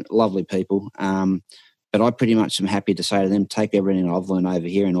and lovely people. But I pretty much am happy to say to them, take everything I've learned over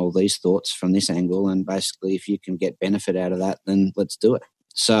here and all these thoughts from this angle, and basically, if you can get benefit out of that, then let's do it.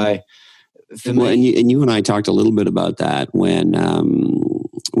 So, for me, and you and I talked a little bit about that when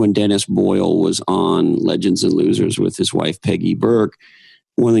Dennis Boyle was on Legends and Losers with his wife Peggy Burke.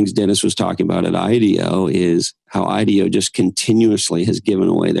 One of the things Dennis was talking about at IDEO is how IDEO just continuously has given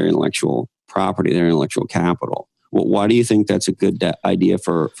away their intellectual property, their intellectual capital. Well, why do you think that's a good idea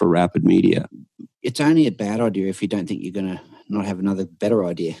for Rapid Media? It's only a bad idea if you don't think you're going to not have another better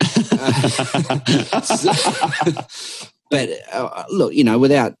idea. But look,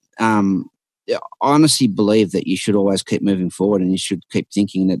 without... I honestly believe that you should always keep moving forward, and you should keep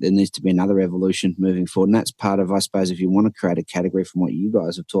thinking that there needs to be another evolution moving forward. And that's part of, I suppose, if you want to create a category from what you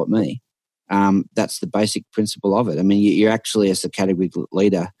guys have taught me, that's the basic principle of it. I mean, you're actually, as the category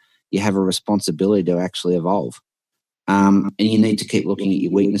leader, you have a responsibility to actually evolve. And you need to keep looking at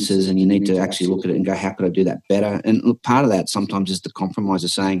your weaknesses, and you need to actually look at it and go, how could I do that better? And look, part of that sometimes is the compromise of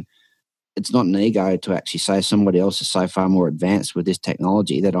saying, it's not an ego to actually say somebody else is so far more advanced with this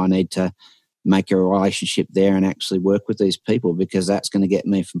technology that I need to make a relationship there and actually work with these people, because that's going to get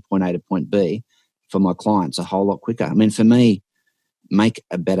me from point A to point B for my clients a whole lot quicker. I mean, for me, make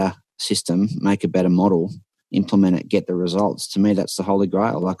a better system, make a better model, implement it, get the results. To me, that's the holy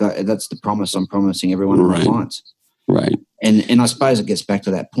grail. That's the promise I'm promising every one of my clients. Right. And I suppose it gets back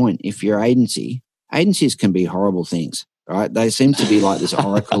to that point. If your agencies can be horrible things, right? They seem to be like this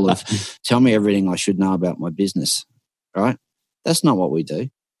oracle of tell me everything I should know about my business, right? That's not what we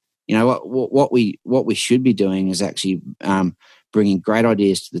do. What we should be doing is actually bringing great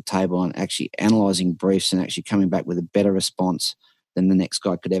ideas to the table and actually analysing briefs and actually coming back with a better response than the next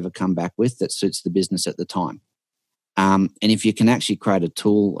guy could ever come back with that suits the business at the time. And if you can actually create a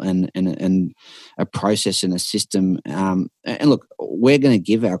tool and a process and a system, and look, we're going to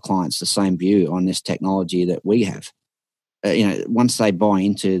give our clients the same view on this technology that we have. Once they buy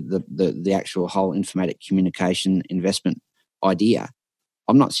into the actual whole informatic communication investment idea,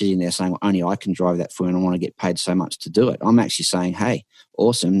 I'm not sitting there saying, well, only I can drive that for you and I want to get paid so much to do it. I'm actually saying, hey,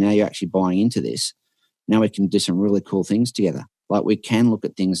 awesome, now you're actually buying into this. Now we can do some really cool things together. Like, we can look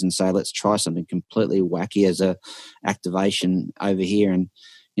at things and say, let's try something completely wacky as a activation over here. And,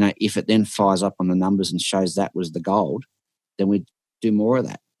 if it then fires up on the numbers and shows that was the gold, then we do more of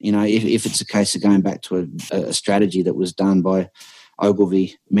that. If it's a case of going back to a strategy that was done by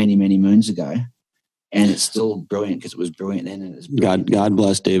Ogilvy many, many moons ago, and it's still brilliant because it was brilliant then, and it's brilliant. God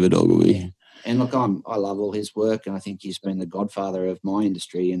bless David Ogilvy. Yeah. And look, I love all his work, and I think he's been the godfather of my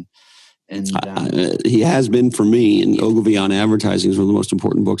industry, and he has been for me. And Ogilvy on Advertising is one of the most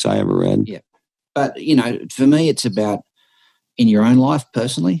important books I ever read. Yeah, but for me, it's about in your own life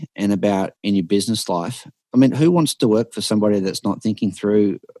personally, and about in your business life. I mean, who wants to work for somebody that's not thinking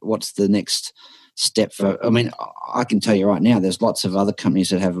through what's the next step for? I mean, I can tell you right now, there's lots of other companies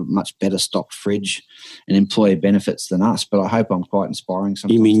that have a much better stocked fridge and employee benefits than us. But I hope I'm quite inspiring.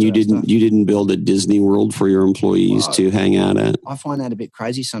 Sometimes you mean you didn't build a Disney World for your employees to hang out at? I find that a bit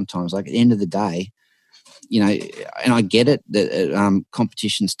crazy sometimes. Like at the end of the day, and I get it that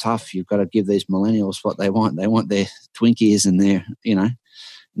competition's tough. You've got to give these millennials what they want. They want their Twinkies and their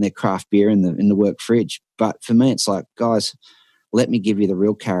and their craft beer in the work fridge. But for me, it's like, guys, let me give you the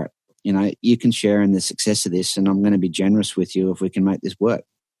real carrot. You can share in the success of this, and I'm going to be generous with you if we can make this work.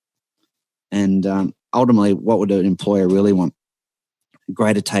 And ultimately, what would an employer really want?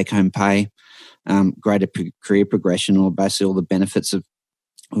 Greater take-home pay, greater career progression, or basically all the benefits of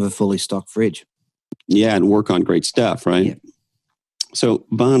a fully stocked fridge. Yeah, and work on great stuff, right? Yeah. So,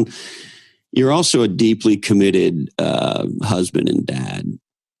 Vaughan, you're also a deeply committed husband and dad.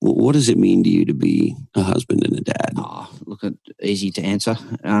 What does it mean to you to be a husband and a dad? Look, easy to answer.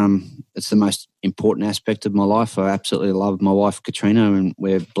 It's the most important aspect of my life. I absolutely love my wife, Katrina, and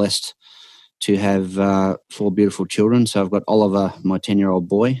we're blessed to have 4 beautiful children. So I've got Oliver, my 10-year-old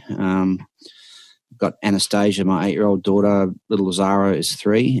boy. I've got Anastasia, my 8-year-old daughter. Little Zara is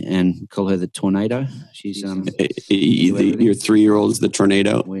 3, and we call her the Tornado. She's your 3-year-old is the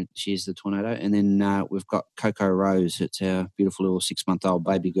Tornado. She's the Tornado, and then we've got Coco Rose. It's our beautiful little 6-month-old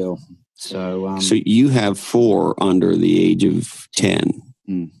baby girl. So you have 4 under the age of 10.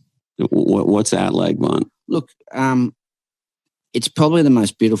 Mm. What's that like, Vaughan? Look, it's probably the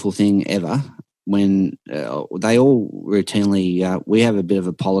most beautiful thing ever. When they all routinely, we have a bit of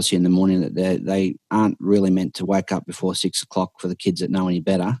a policy in the morning that they aren't really meant to wake up before 6 o'clock for the kids that know any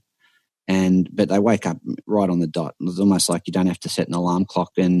better, but they wake up right on the dot. It's almost like you don't have to set an alarm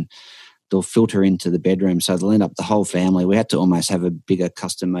clock, and they'll filter into the bedroom. So they'll end up the whole family. We had to almost have a bigger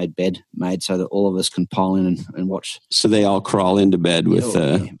custom-made bed made so that all of us can pile in and watch. So they all crawl into bed with...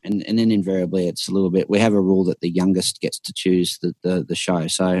 And then invariably it's a little bit... We have a rule that the youngest gets to choose the show.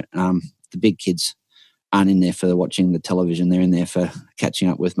 So the big kids aren't in there for watching the television. They're in there for catching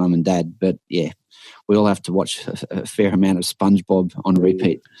up with mum and dad. But, yeah, we all have to watch a fair amount of SpongeBob on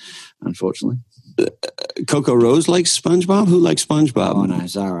repeat, unfortunately. Coco Rose likes SpongeBob? Who likes SpongeBob? Oh, no,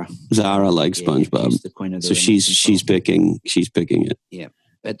 Zara. Zara likes SpongeBob. She's the queen of the she's picking it. Yeah.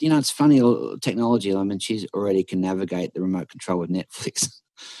 But, it's funny, technology, I mean, she already can navigate the remote control with Netflix.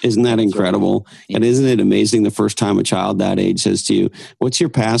 Isn't that incredible? Yeah. And isn't it amazing the first time a child that age says to you, what's your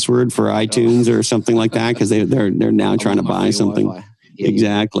password for iTunes or something like that? Because they're now trying to buy something. Yeah,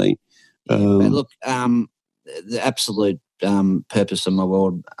 exactly. Yeah. But look, the absolute purpose of my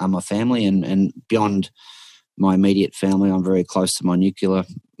world are my family, and beyond my immediate family, I'm very close to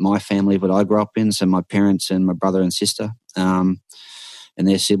my family that I grew up in, so my parents and my brother and sister and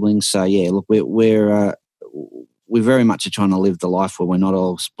their siblings. So, yeah, look, we very much are trying to live the life where we're not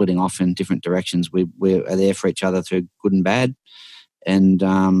all splitting off in different directions. We are there for each other through good and bad. And,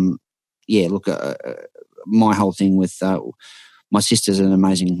 look, my whole thing with my sister's an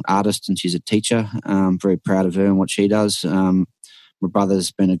amazing artist and she's a teacher. I'm very proud of her and what she does. My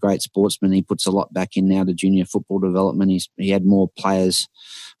brother's been a great sportsman. He puts a lot back in now to junior football development. He had more players.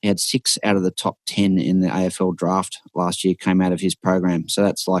 He had 6 out of the top 10 in the AFL draft last year came out of his program. So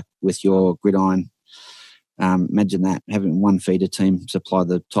that's like with your gridiron. Imagine that, having one feeder team supply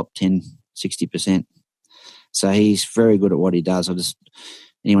the top 10, 60%. So he's very good at what he does.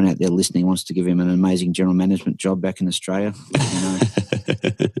 Anyone out there listening wants to give him an amazing general management job back in Australia.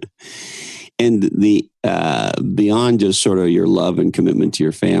 And the beyond just sort of your love and commitment to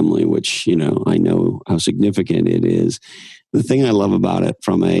your family, which, I know how significant it is. The thing I love about it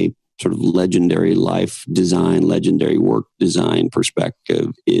from a sort of legendary life design, legendary work design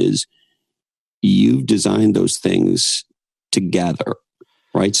perspective is you've designed those things together,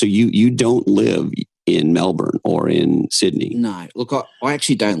 right? So you don't live in Melbourne or in Sydney. No, look, I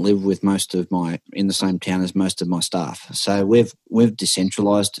actually don't live with in the same town as most of my staff. So we've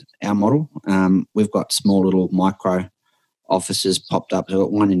decentralised our model. We've got small little micro offices popped up. We've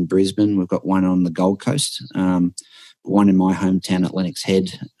got one in Brisbane. We've got one on the Gold Coast. One in my hometown at Lennox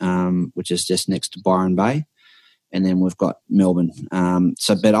Head, which is just next to Byron Bay. And then we've got Melbourne.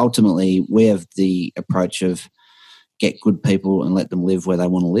 But ultimately, we have the approach of get good people and let them live where they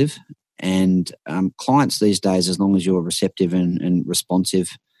want to live. And clients these days, as long as you're receptive and responsive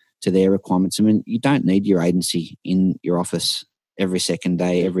to their requirements. I mean, you don't need your agency in your office every second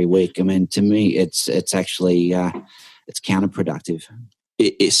day, every week. I mean, to me, it's actually it's counterproductive.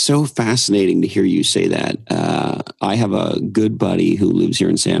 It's so fascinating to hear you say that. I have a good buddy who lives here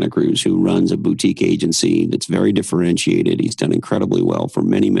in Santa Cruz who runs a boutique agency that's very differentiated. He's done incredibly well for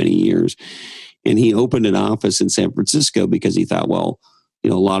many, many years. And he opened an office in San Francisco because he thought, well, a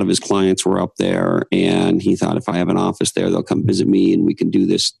lot of his clients were up there, and he thought if I have an office there, they'll come visit me and we can do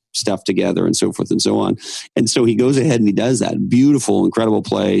this stuff together and so forth and so on. And so he goes ahead and he does that. Beautiful, incredible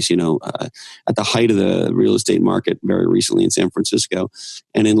place, at the height of the real estate market very recently in San Francisco.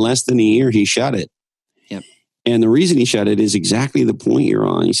 And in less than a year, he shut it. Yep. And the reason he shut it is exactly the point you're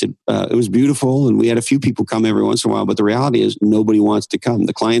on. He said, it was beautiful and we had a few people come every once in a while, but the reality is nobody wants to come.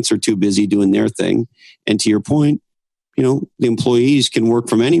 The clients are too busy doing their thing. And to your point, the employees can work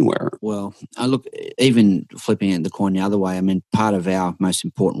from anywhere. Well, I look, even flipping it the coin the other way, I mean, part of our most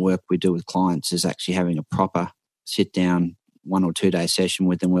important work we do with clients is actually having a proper sit-down 1 or 2 day session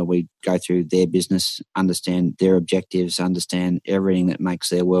with them where we go through their business, understand their objectives, understand everything that makes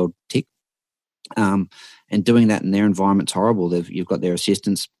their world tick. And doing that in their environment's horrible. You've got their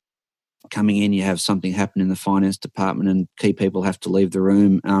assistants coming in, you have something happen in the finance department and key people have to leave the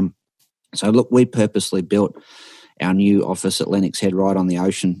room. So look, we purposely built our new office at Lennox Head right on the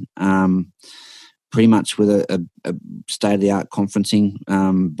ocean, pretty much with a state-of-the-art conferencing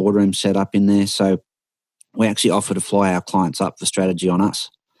boardroom set up in there. So we actually offer to fly our clients up for strategy on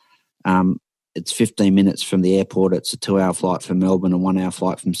us. It's 15 minutes from the airport. It's a 2-hour flight from Melbourne and 1-hour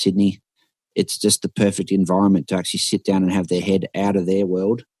flight from Sydney. It's just the perfect environment to actually sit down and have their head out of their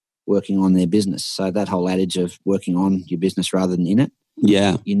world, working on their business. So that whole adage of working on your business rather than in it,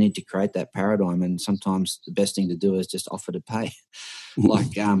 yeah, you need to create that paradigm, and sometimes the best thing to do is just offer to pay,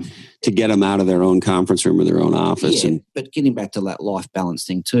 to get them out of their own conference room or their own office. Yeah, but getting back to that life balance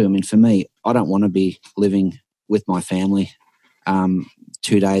thing too. I mean, for me, I don't want to be living with my family 2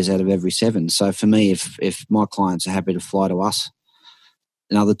 days out of every 7. So for me, if my clients are happy to fly to us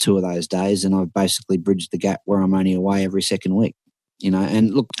another 2 of those days, and I've basically bridged the gap where I'm only away every second week.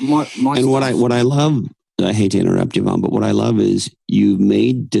 And look, my and what I love. I hate to interrupt you, Vaughan, but what I love is you've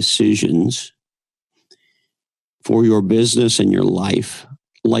made decisions for your business and your life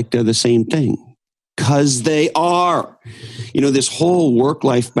like they're the same thing, because they are. This whole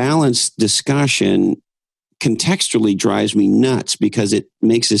work-life balance discussion contextually drives me nuts because it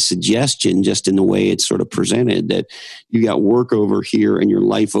makes a suggestion just in the way it's sort of presented that you got work over here and your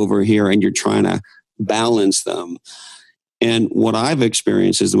life over here and you're trying to balance them. And what I've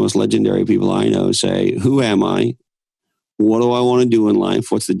experienced is the most legendary people I know say, who am I? What do I want to do in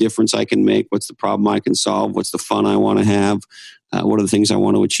life? What's the difference I can make? What's the problem I can solve? What's the fun I want to have? What are the things I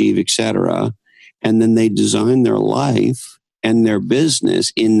want to achieve, et cetera? And then they design their life and their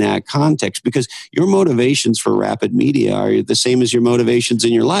business in that context, because your motivations for Rapid Media are the same as your motivations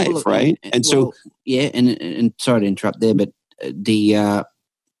in your life, right? And so, yeah, and sorry to interrupt there, but the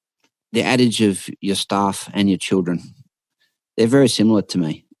adage of your staff and your children, they're very similar to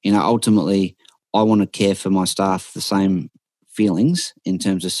me. Ultimately, I want to care for my staff the same feelings in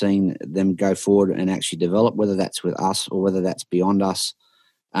terms of seeing them go forward and actually develop, whether that's with us or whether that's beyond us.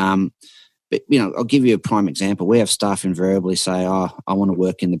 But, I'll give you a prime example. We have staff invariably say, I want to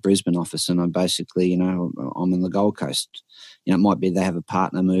work in the Brisbane office, and I'm basically, I'm in the Gold Coast. It might be they have a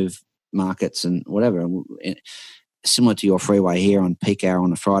partner move markets and whatever. Similar to your freeway here on peak hour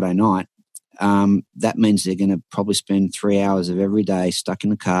on a Friday night, that means they're going to probably spend 3 hours of every day stuck in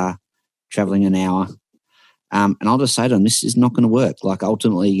the car, traveling an hour. And I'll just say to them, this is not going to work. Like,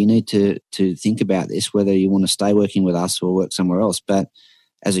 ultimately, you need to think about this, whether you want to stay working with us or work somewhere else. But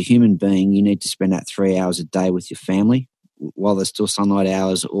as a human being, you need to spend that 3 hours a day with your family while there's still sunlight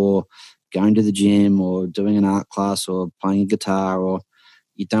hours, or going to the gym, or doing an art class, or playing a guitar, or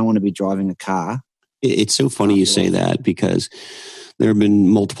you don't want to be driving a car. It's so funny you say that, because there have been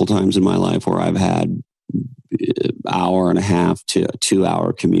multiple times in my life where I've had hour and a half to 2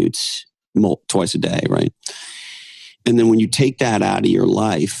 hour commutes twice a day, right? And then when you take that out of your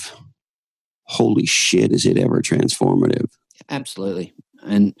life, holy shit, is it ever transformative? Absolutely.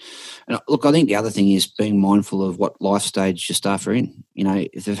 And look, I think the other thing is being mindful of what life stage your staff are in.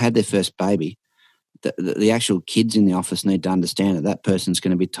 If they've had their first baby, the actual kids in the office need to understand that person's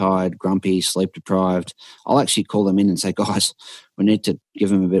going to be tired, grumpy, sleep deprived. I'll actually call them in and say, guys, we need to give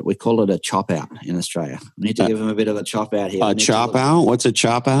them a bit. We call it a chop out in Australia. We need to give them a bit of a chop out here. A chop out? What's a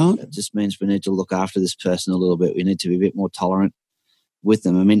chop out? It just means we need to look after this person a little bit. We need to be a bit more tolerant with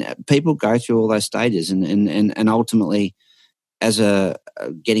them. I mean, people go through all those stages, and ultimately, as a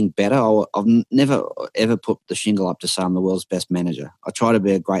getting better, I've never ever put the shingle up to say I'm the world's best manager. I try to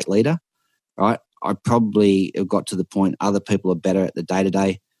be a great leader, right? I probably have got to the point other people are better at the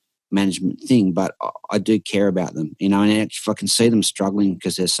day-to-day management thing, but I do care about them, you know, and if I can see them struggling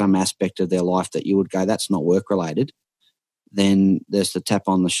because there's some aspect of their life that you would go, that's not work-related, then there's the tap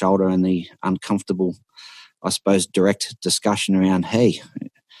on the shoulder and the uncomfortable, I suppose, direct discussion around, hey, you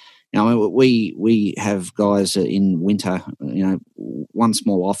know, we have guys in winter, you know, one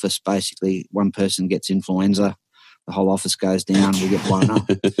small office, basically one person gets influenza, the whole office goes down, we get blown up.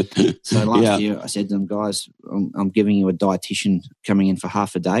 So last year I said to them, guys, I'm giving you a dietitian coming in for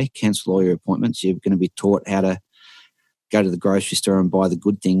half a day, cancel all your appointments. You're going to be taught how to go to the grocery store and buy the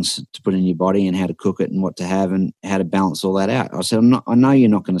good things to put in your body and how to cook it and what to have and how to balance all that out. I said, I know you're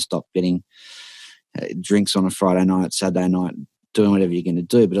not going to stop getting drinks on a Friday night, Saturday night, doing whatever you're going to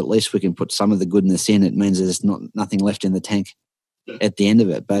do, but at least we can put some of the goodness in. It means there's nothing left in the tank at the end of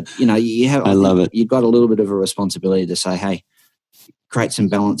it. But, you know, I love it. You've got a little bit of a responsibility to say, hey, create some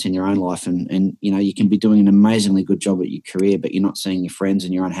balance in your own life. And you know, you can be doing an amazingly good job at your career, but you're not seeing your friends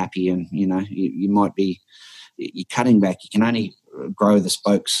and you're unhappy and, you know, you might be, you're cutting back. You can only grow the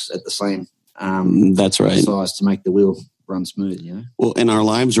spokes at the same that's right. size to make the wheel run smooth, you know? Well, and our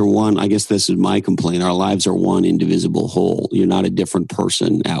lives are one, I guess this is my complaint, our lives are one indivisible whole. You're not a different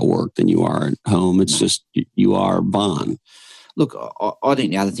person at work than you are at home. It's just, you are Vaughan. Look, I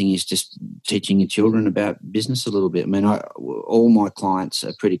think the other thing is just teaching your children about business a little bit. I mean, all my clients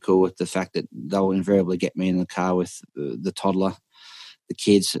are pretty cool with the fact that they'll invariably get me in the car with the toddler, the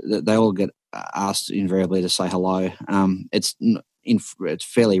kids. They all get asked invariably to say hello. It's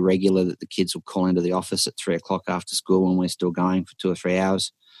fairly regular that the kids will call into the office at 3:00 after school when we're still going for 2 or 3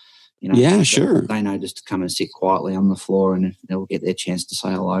 hours. You know, yeah, sure. They know just to come and sit quietly on the floor and they'll get their chance to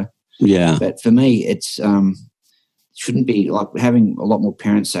say hello. Yeah. But for me, it's shouldn't be like having a lot more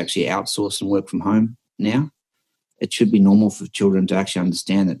parents actually outsource and work from home now. It should be normal for children to actually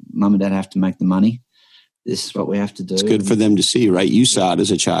understand that mum and dad have to make the money. This is what we have to do. It's good for them to see, right? You saw it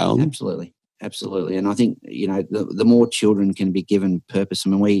as a child. Absolutely. Absolutely. And I think, you know, the more children can be given purpose. I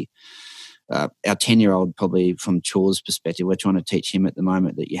mean, our 10-year-old, probably from chores perspective, we're trying to teach him at the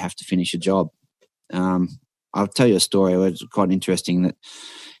moment that you have to finish a job. I'll tell you a story. It's quite interesting that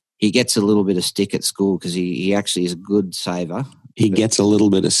he gets a little bit of stick at school because he actually is a good saver. He gets a little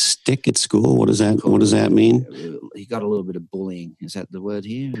bit of stick at school. What does that mean? He got a little bit of bullying. Is that the word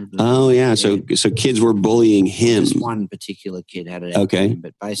here? Oh, yeah. So kids were bullying him. Just one particular kid had it. Okay.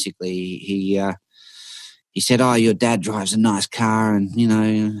 But basically, he said, "Oh, your dad drives a nice car," and you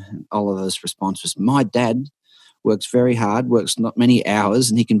know, Oliver's response was, "My dad works very hard, works not many hours,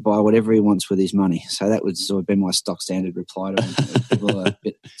 and he can buy whatever he wants with his money." So that would sort of be my stock standard reply to him.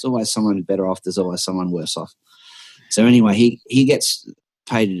 It's always someone better off. There's always someone worse off. So anyway, he gets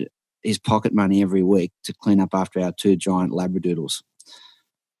paid his pocket money every week to clean up after our 2 giant Labradoodles.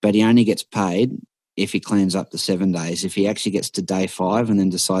 But he only gets paid if he cleans up the 7 days. If he actually gets to day 5 and then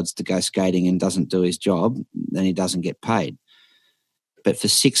decides to go skating and doesn't do his job, then he doesn't get paid. But for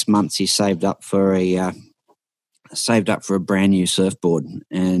 6 months, he saved up for a brand new surfboard,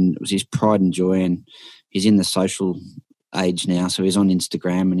 and it was his pride and joy. And he's in the social age now, so he's on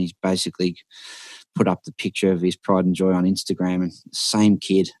Instagram, and he's basically put up the picture of his pride and joy on Instagram, and the same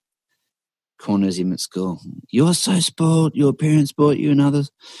kid corners him at school. "You're so spoiled. Your parents bought you and others."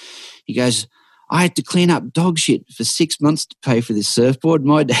 He goes, "I had to clean up dog shit for 6 months to pay for this surfboard.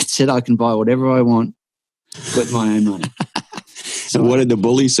 My dad said I can buy whatever I want with my own money." So what did the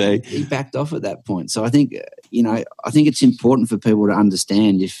bully say? He backed off at that point. So I think, you know, it's important for people to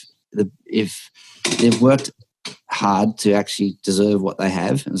understand if they've worked hard to actually deserve what they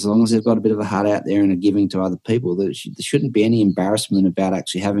have, as long as they've got a bit of a heart out there and are giving to other people, there shouldn't be any embarrassment about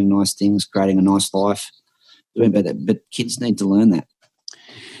actually having nice things, creating a nice life. But kids need to learn that.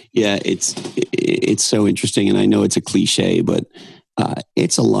 Yeah, it's so interesting, and I know it's a cliche, but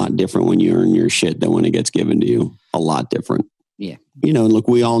it's a lot different when you earn your shit than when it gets given to you. A lot different. Yeah. You know, look,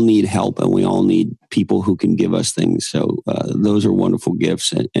 we all need help, and we all need people who can give us things. So those are wonderful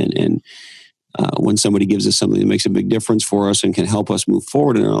gifts, and when somebody gives us something that makes a big difference for us and can help us move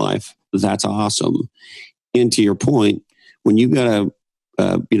forward in our life, that's awesome. And to your point, when you've got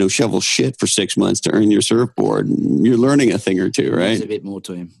to shovel shit for 6 months to earn your surfboard, you're learning a thing or two, right? There's a bit more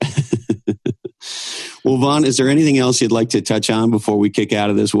to him. Well, Vaughan, is there anything else you'd like to touch on before we kick out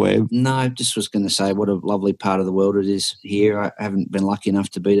of this wave? No, I just was going to say what a lovely part of the world it is here. I haven't been lucky enough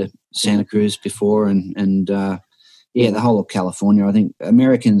to be to Santa Cruz before, and the whole of California. I think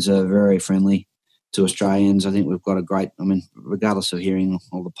Americans are very friendly. to Australians. I think we've got a great, regardless of hearing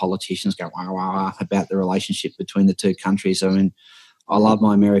all the politicians go wah, wah, wah about the relationship between the two countries. I love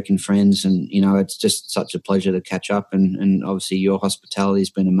my American friends, and, it's just such a pleasure to catch up. And obviously your hospitality has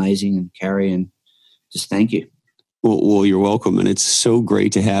been amazing, and Carrie, and just thank you. Well, you're welcome. And it's so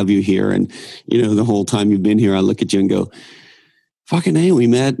great to have you here. And, the whole time you've been here, I look at you and go, fucking hey, we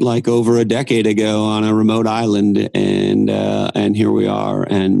met like over a decade ago on a remote island, and here we are.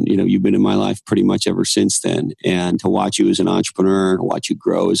 And, you've been in my life pretty much ever since then. And to watch you as an entrepreneur, to watch you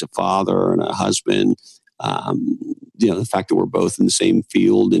grow as a father and a husband, the fact that we're both in the same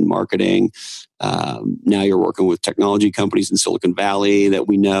field in marketing. Now you're working with technology companies in Silicon Valley that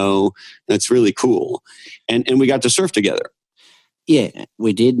we know. That's really cool. And we got to surf together. Yeah,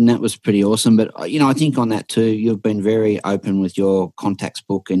 we did, and that was pretty awesome. But, I think on that too, you've been very open with your contacts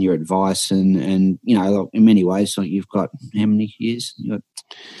book and your advice, and in many ways, so you've got how many years? You got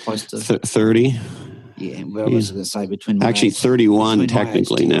close to 30. Yeah, well, I was going to say between actually age, 31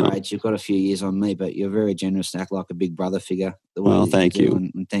 technically now. Age, you've got a few years on me, but you're very generous to act like a big brother figure. Well, thank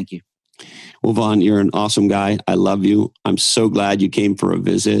you. And thank you. Well, Vaughan, you're an awesome guy. I love you. I'm so glad you came for a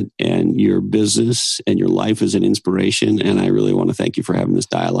visit, and your business and your life is an inspiration. And I really want to thank you for having this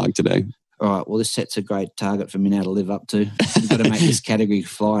dialogue today. All right. Well, this sets a great target for me now to live up to. You've got to make this category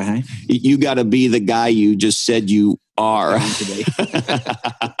fly, hey? You got to be the guy you just said you are. To be.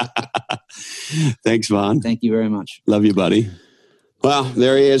 Thanks, Vaughan. Thank you very much. Love you, buddy. Well,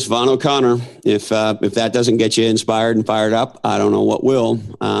 there he is, Vaughan O'Connor. If that doesn't get you inspired and fired up, I don't know what will.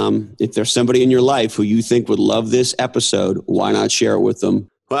 If there's somebody in your life who you think would love this episode, why not share it with them?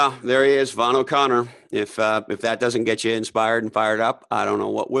 Well, there he is, Vaughan O'Connor. If that doesn't get you inspired and fired up, I don't know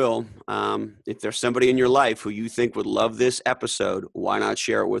what will. If there's somebody in your life who you think would love this episode, why not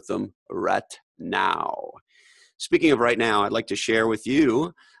share it with them right now? Speaking of right now, I'd like to share with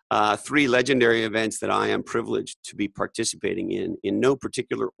you 3 legendary events that I am privileged to be participating in no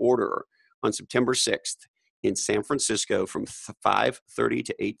particular order, on September 6th in San Francisco from 5:30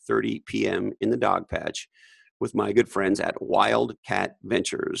 to 8:30 p.m. in the Dog Patch with my good friends at Wildcat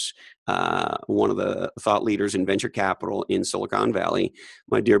Ventures, one of the thought leaders in venture capital in Silicon Valley.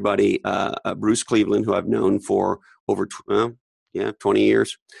 My dear buddy, Bruce Cleveland, who I've known for over 20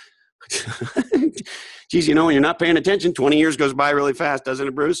 years. Geez, when you're not paying attention, 20 years goes by really fast, doesn't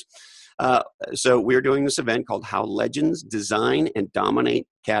it, Bruce? So we're doing this event called How Legends Design and Dominate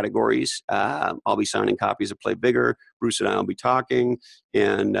Categories. I'll be signing copies of Play Bigger. Bruce and I will be talking,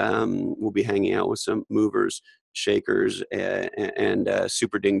 and we'll be hanging out with some movers, shakers, and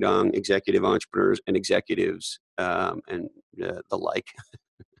super ding-dong executive entrepreneurs and executives and the like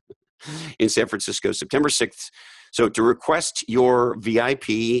in San Francisco, September 6th. So to request your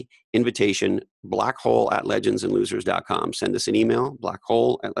VIP invitation, blackhole@legendsandlosers.com. Send us an email,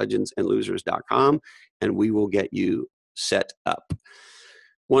 blackhole@legendsandlosers.com, and we will get you set up.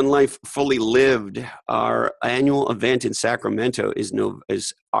 One Life Fully Lived, our annual event in Sacramento is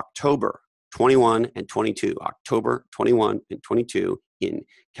October 21 and 22. October 21 and 22 in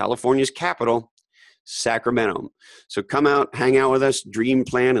California's capital, Sacramento. So come out, hang out with us, dream,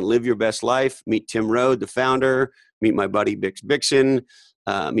 plan, and live your best life. Meet Tim Rode, the founder. Meet my buddy Bix Bixon.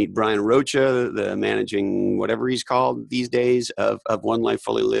 Meet Brian Rocha, the managing whatever he's called these days of One Life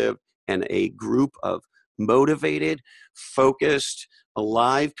Fully Lived, and a group of motivated, focused,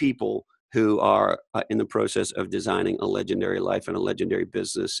 alive people who are in the process of designing a legendary life and a legendary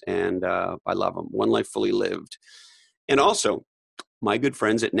business. And I love them. One Life Fully Lived. And also, my good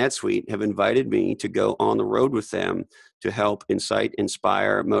friends at NetSuite have invited me to go on the road with them to help incite,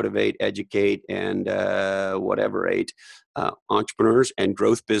 inspire, motivate, educate, and entrepreneurs and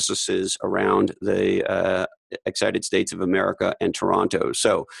growth businesses around the excited states of America and Toronto.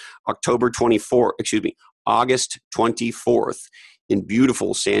 So August 24th in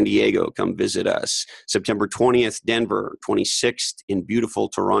beautiful San Diego, come visit us. September 20th, Denver. 26th in beautiful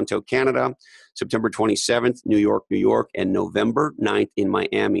Toronto, Canada. September 27th, New York, New York. And November 9th in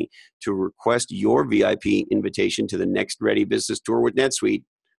Miami. To request your VIP invitation to the Next Ready Business Tour with NetSuite,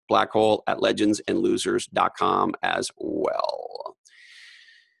 blackhole@legendsandlosers.com as well.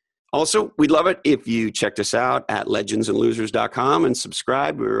 Also, we'd love it if you checked us out at legendsandlosers.com and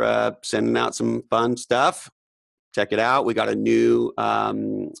subscribe. We're sending out some fun stuff. Check it out. We got a new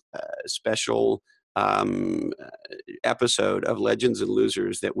special episode of Legends and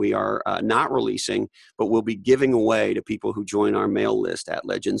Losers that we are not releasing, but we'll be giving away to people who join our mail list at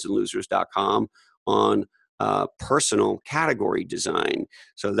legendsandlosers.com on personal category design.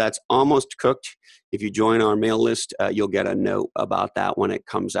 So that's almost cooked. If you join our mail list, you'll get a note about that when it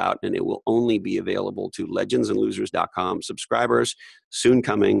comes out, and it will only be available to legendsandlosers.com subscribers. Soon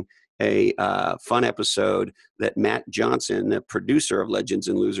coming. a fun episode that Matt Johnson, the producer of Legends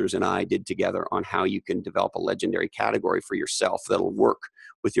and Losers, and I did together on how you can develop a legendary category for yourself that'll work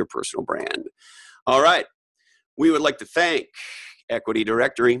with your personal brand. All right. We would like to thank Equity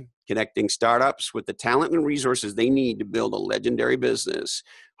Directory, connecting startups with the talent and resources they need to build a legendary business.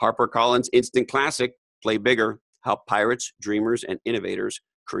 HarperCollins Instant Classic, Play Bigger, help pirates, dreamers, and innovators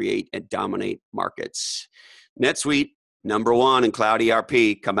create and dominate markets. NetSuite, #1 in cloud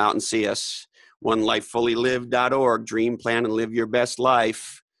ERP. Come out and see us. OneLifeFullyLived.org. Dream, plan, and live your best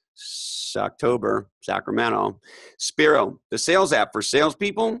life. October, Sacramento. Spiro, the sales app for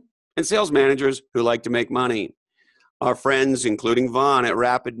salespeople and sales managers who like to make money. Our friends, including Vaughan at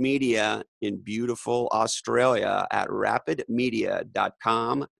Rapid Media in beautiful Australia at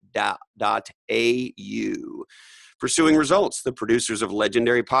rapidmedia.com.au. Pursuing Results, the producers of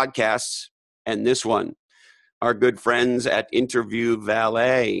legendary podcasts, and this one. Our good friends at Interview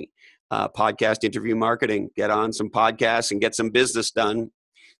Valet, podcast interview marketing. Get on some podcasts and get some business done.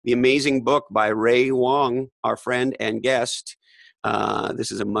 The amazing book by Ray Wong, our friend and guest.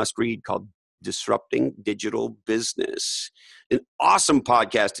 This is a must-read called Disrupting Digital Business. An awesome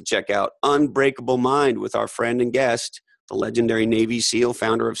podcast to check out, Unbreakable Mind, with our friend and guest, the legendary Navy SEAL,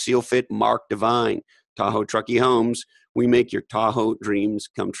 founder of SEALFIT, Mark Devine. Tahoe Truckee Homes, we make your Tahoe dreams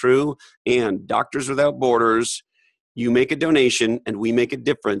come true. And Doctors Without Borders, you make a donation and we make a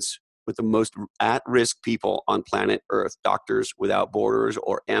difference with the most at-risk people on planet Earth. Doctors Without Borders,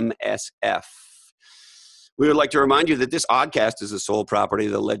 or MSF. We would like to remind you that this oddcast is the sole property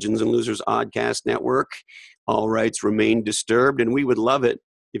of the Legends and Losers Oddcast Network. All rights remain disturbed, and we would love it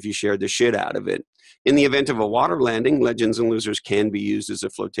if you shared the shit out of it. In the event of a water landing, Legends and Losers can be used as a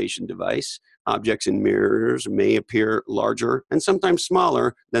flotation device. Objects in mirrors may appear larger and sometimes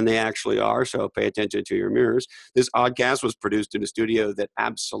smaller than they actually are, so pay attention to your mirrors. This oddcast was produced in a studio that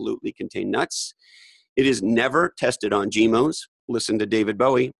absolutely contained nuts. It is never tested on GMOs. Listen to David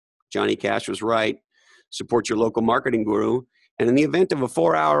Bowie. Johnny Cash was right. Support your local marketing guru. And in the event of a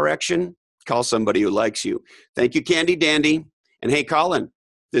 4-hour erection, call somebody who likes you. Thank you, Candy Dandy. And hey, Colin,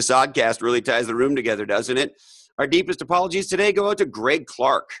 this oddcast really ties the room together, doesn't it? Our deepest apologies today go out to Greg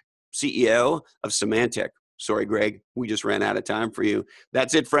Clark, CEO of Symantec. Sorry, Greg, we just ran out of time for you.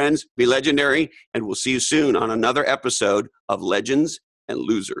 That's it, friends. Be legendary, and we'll see you soon on another episode of Legends and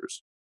Losers.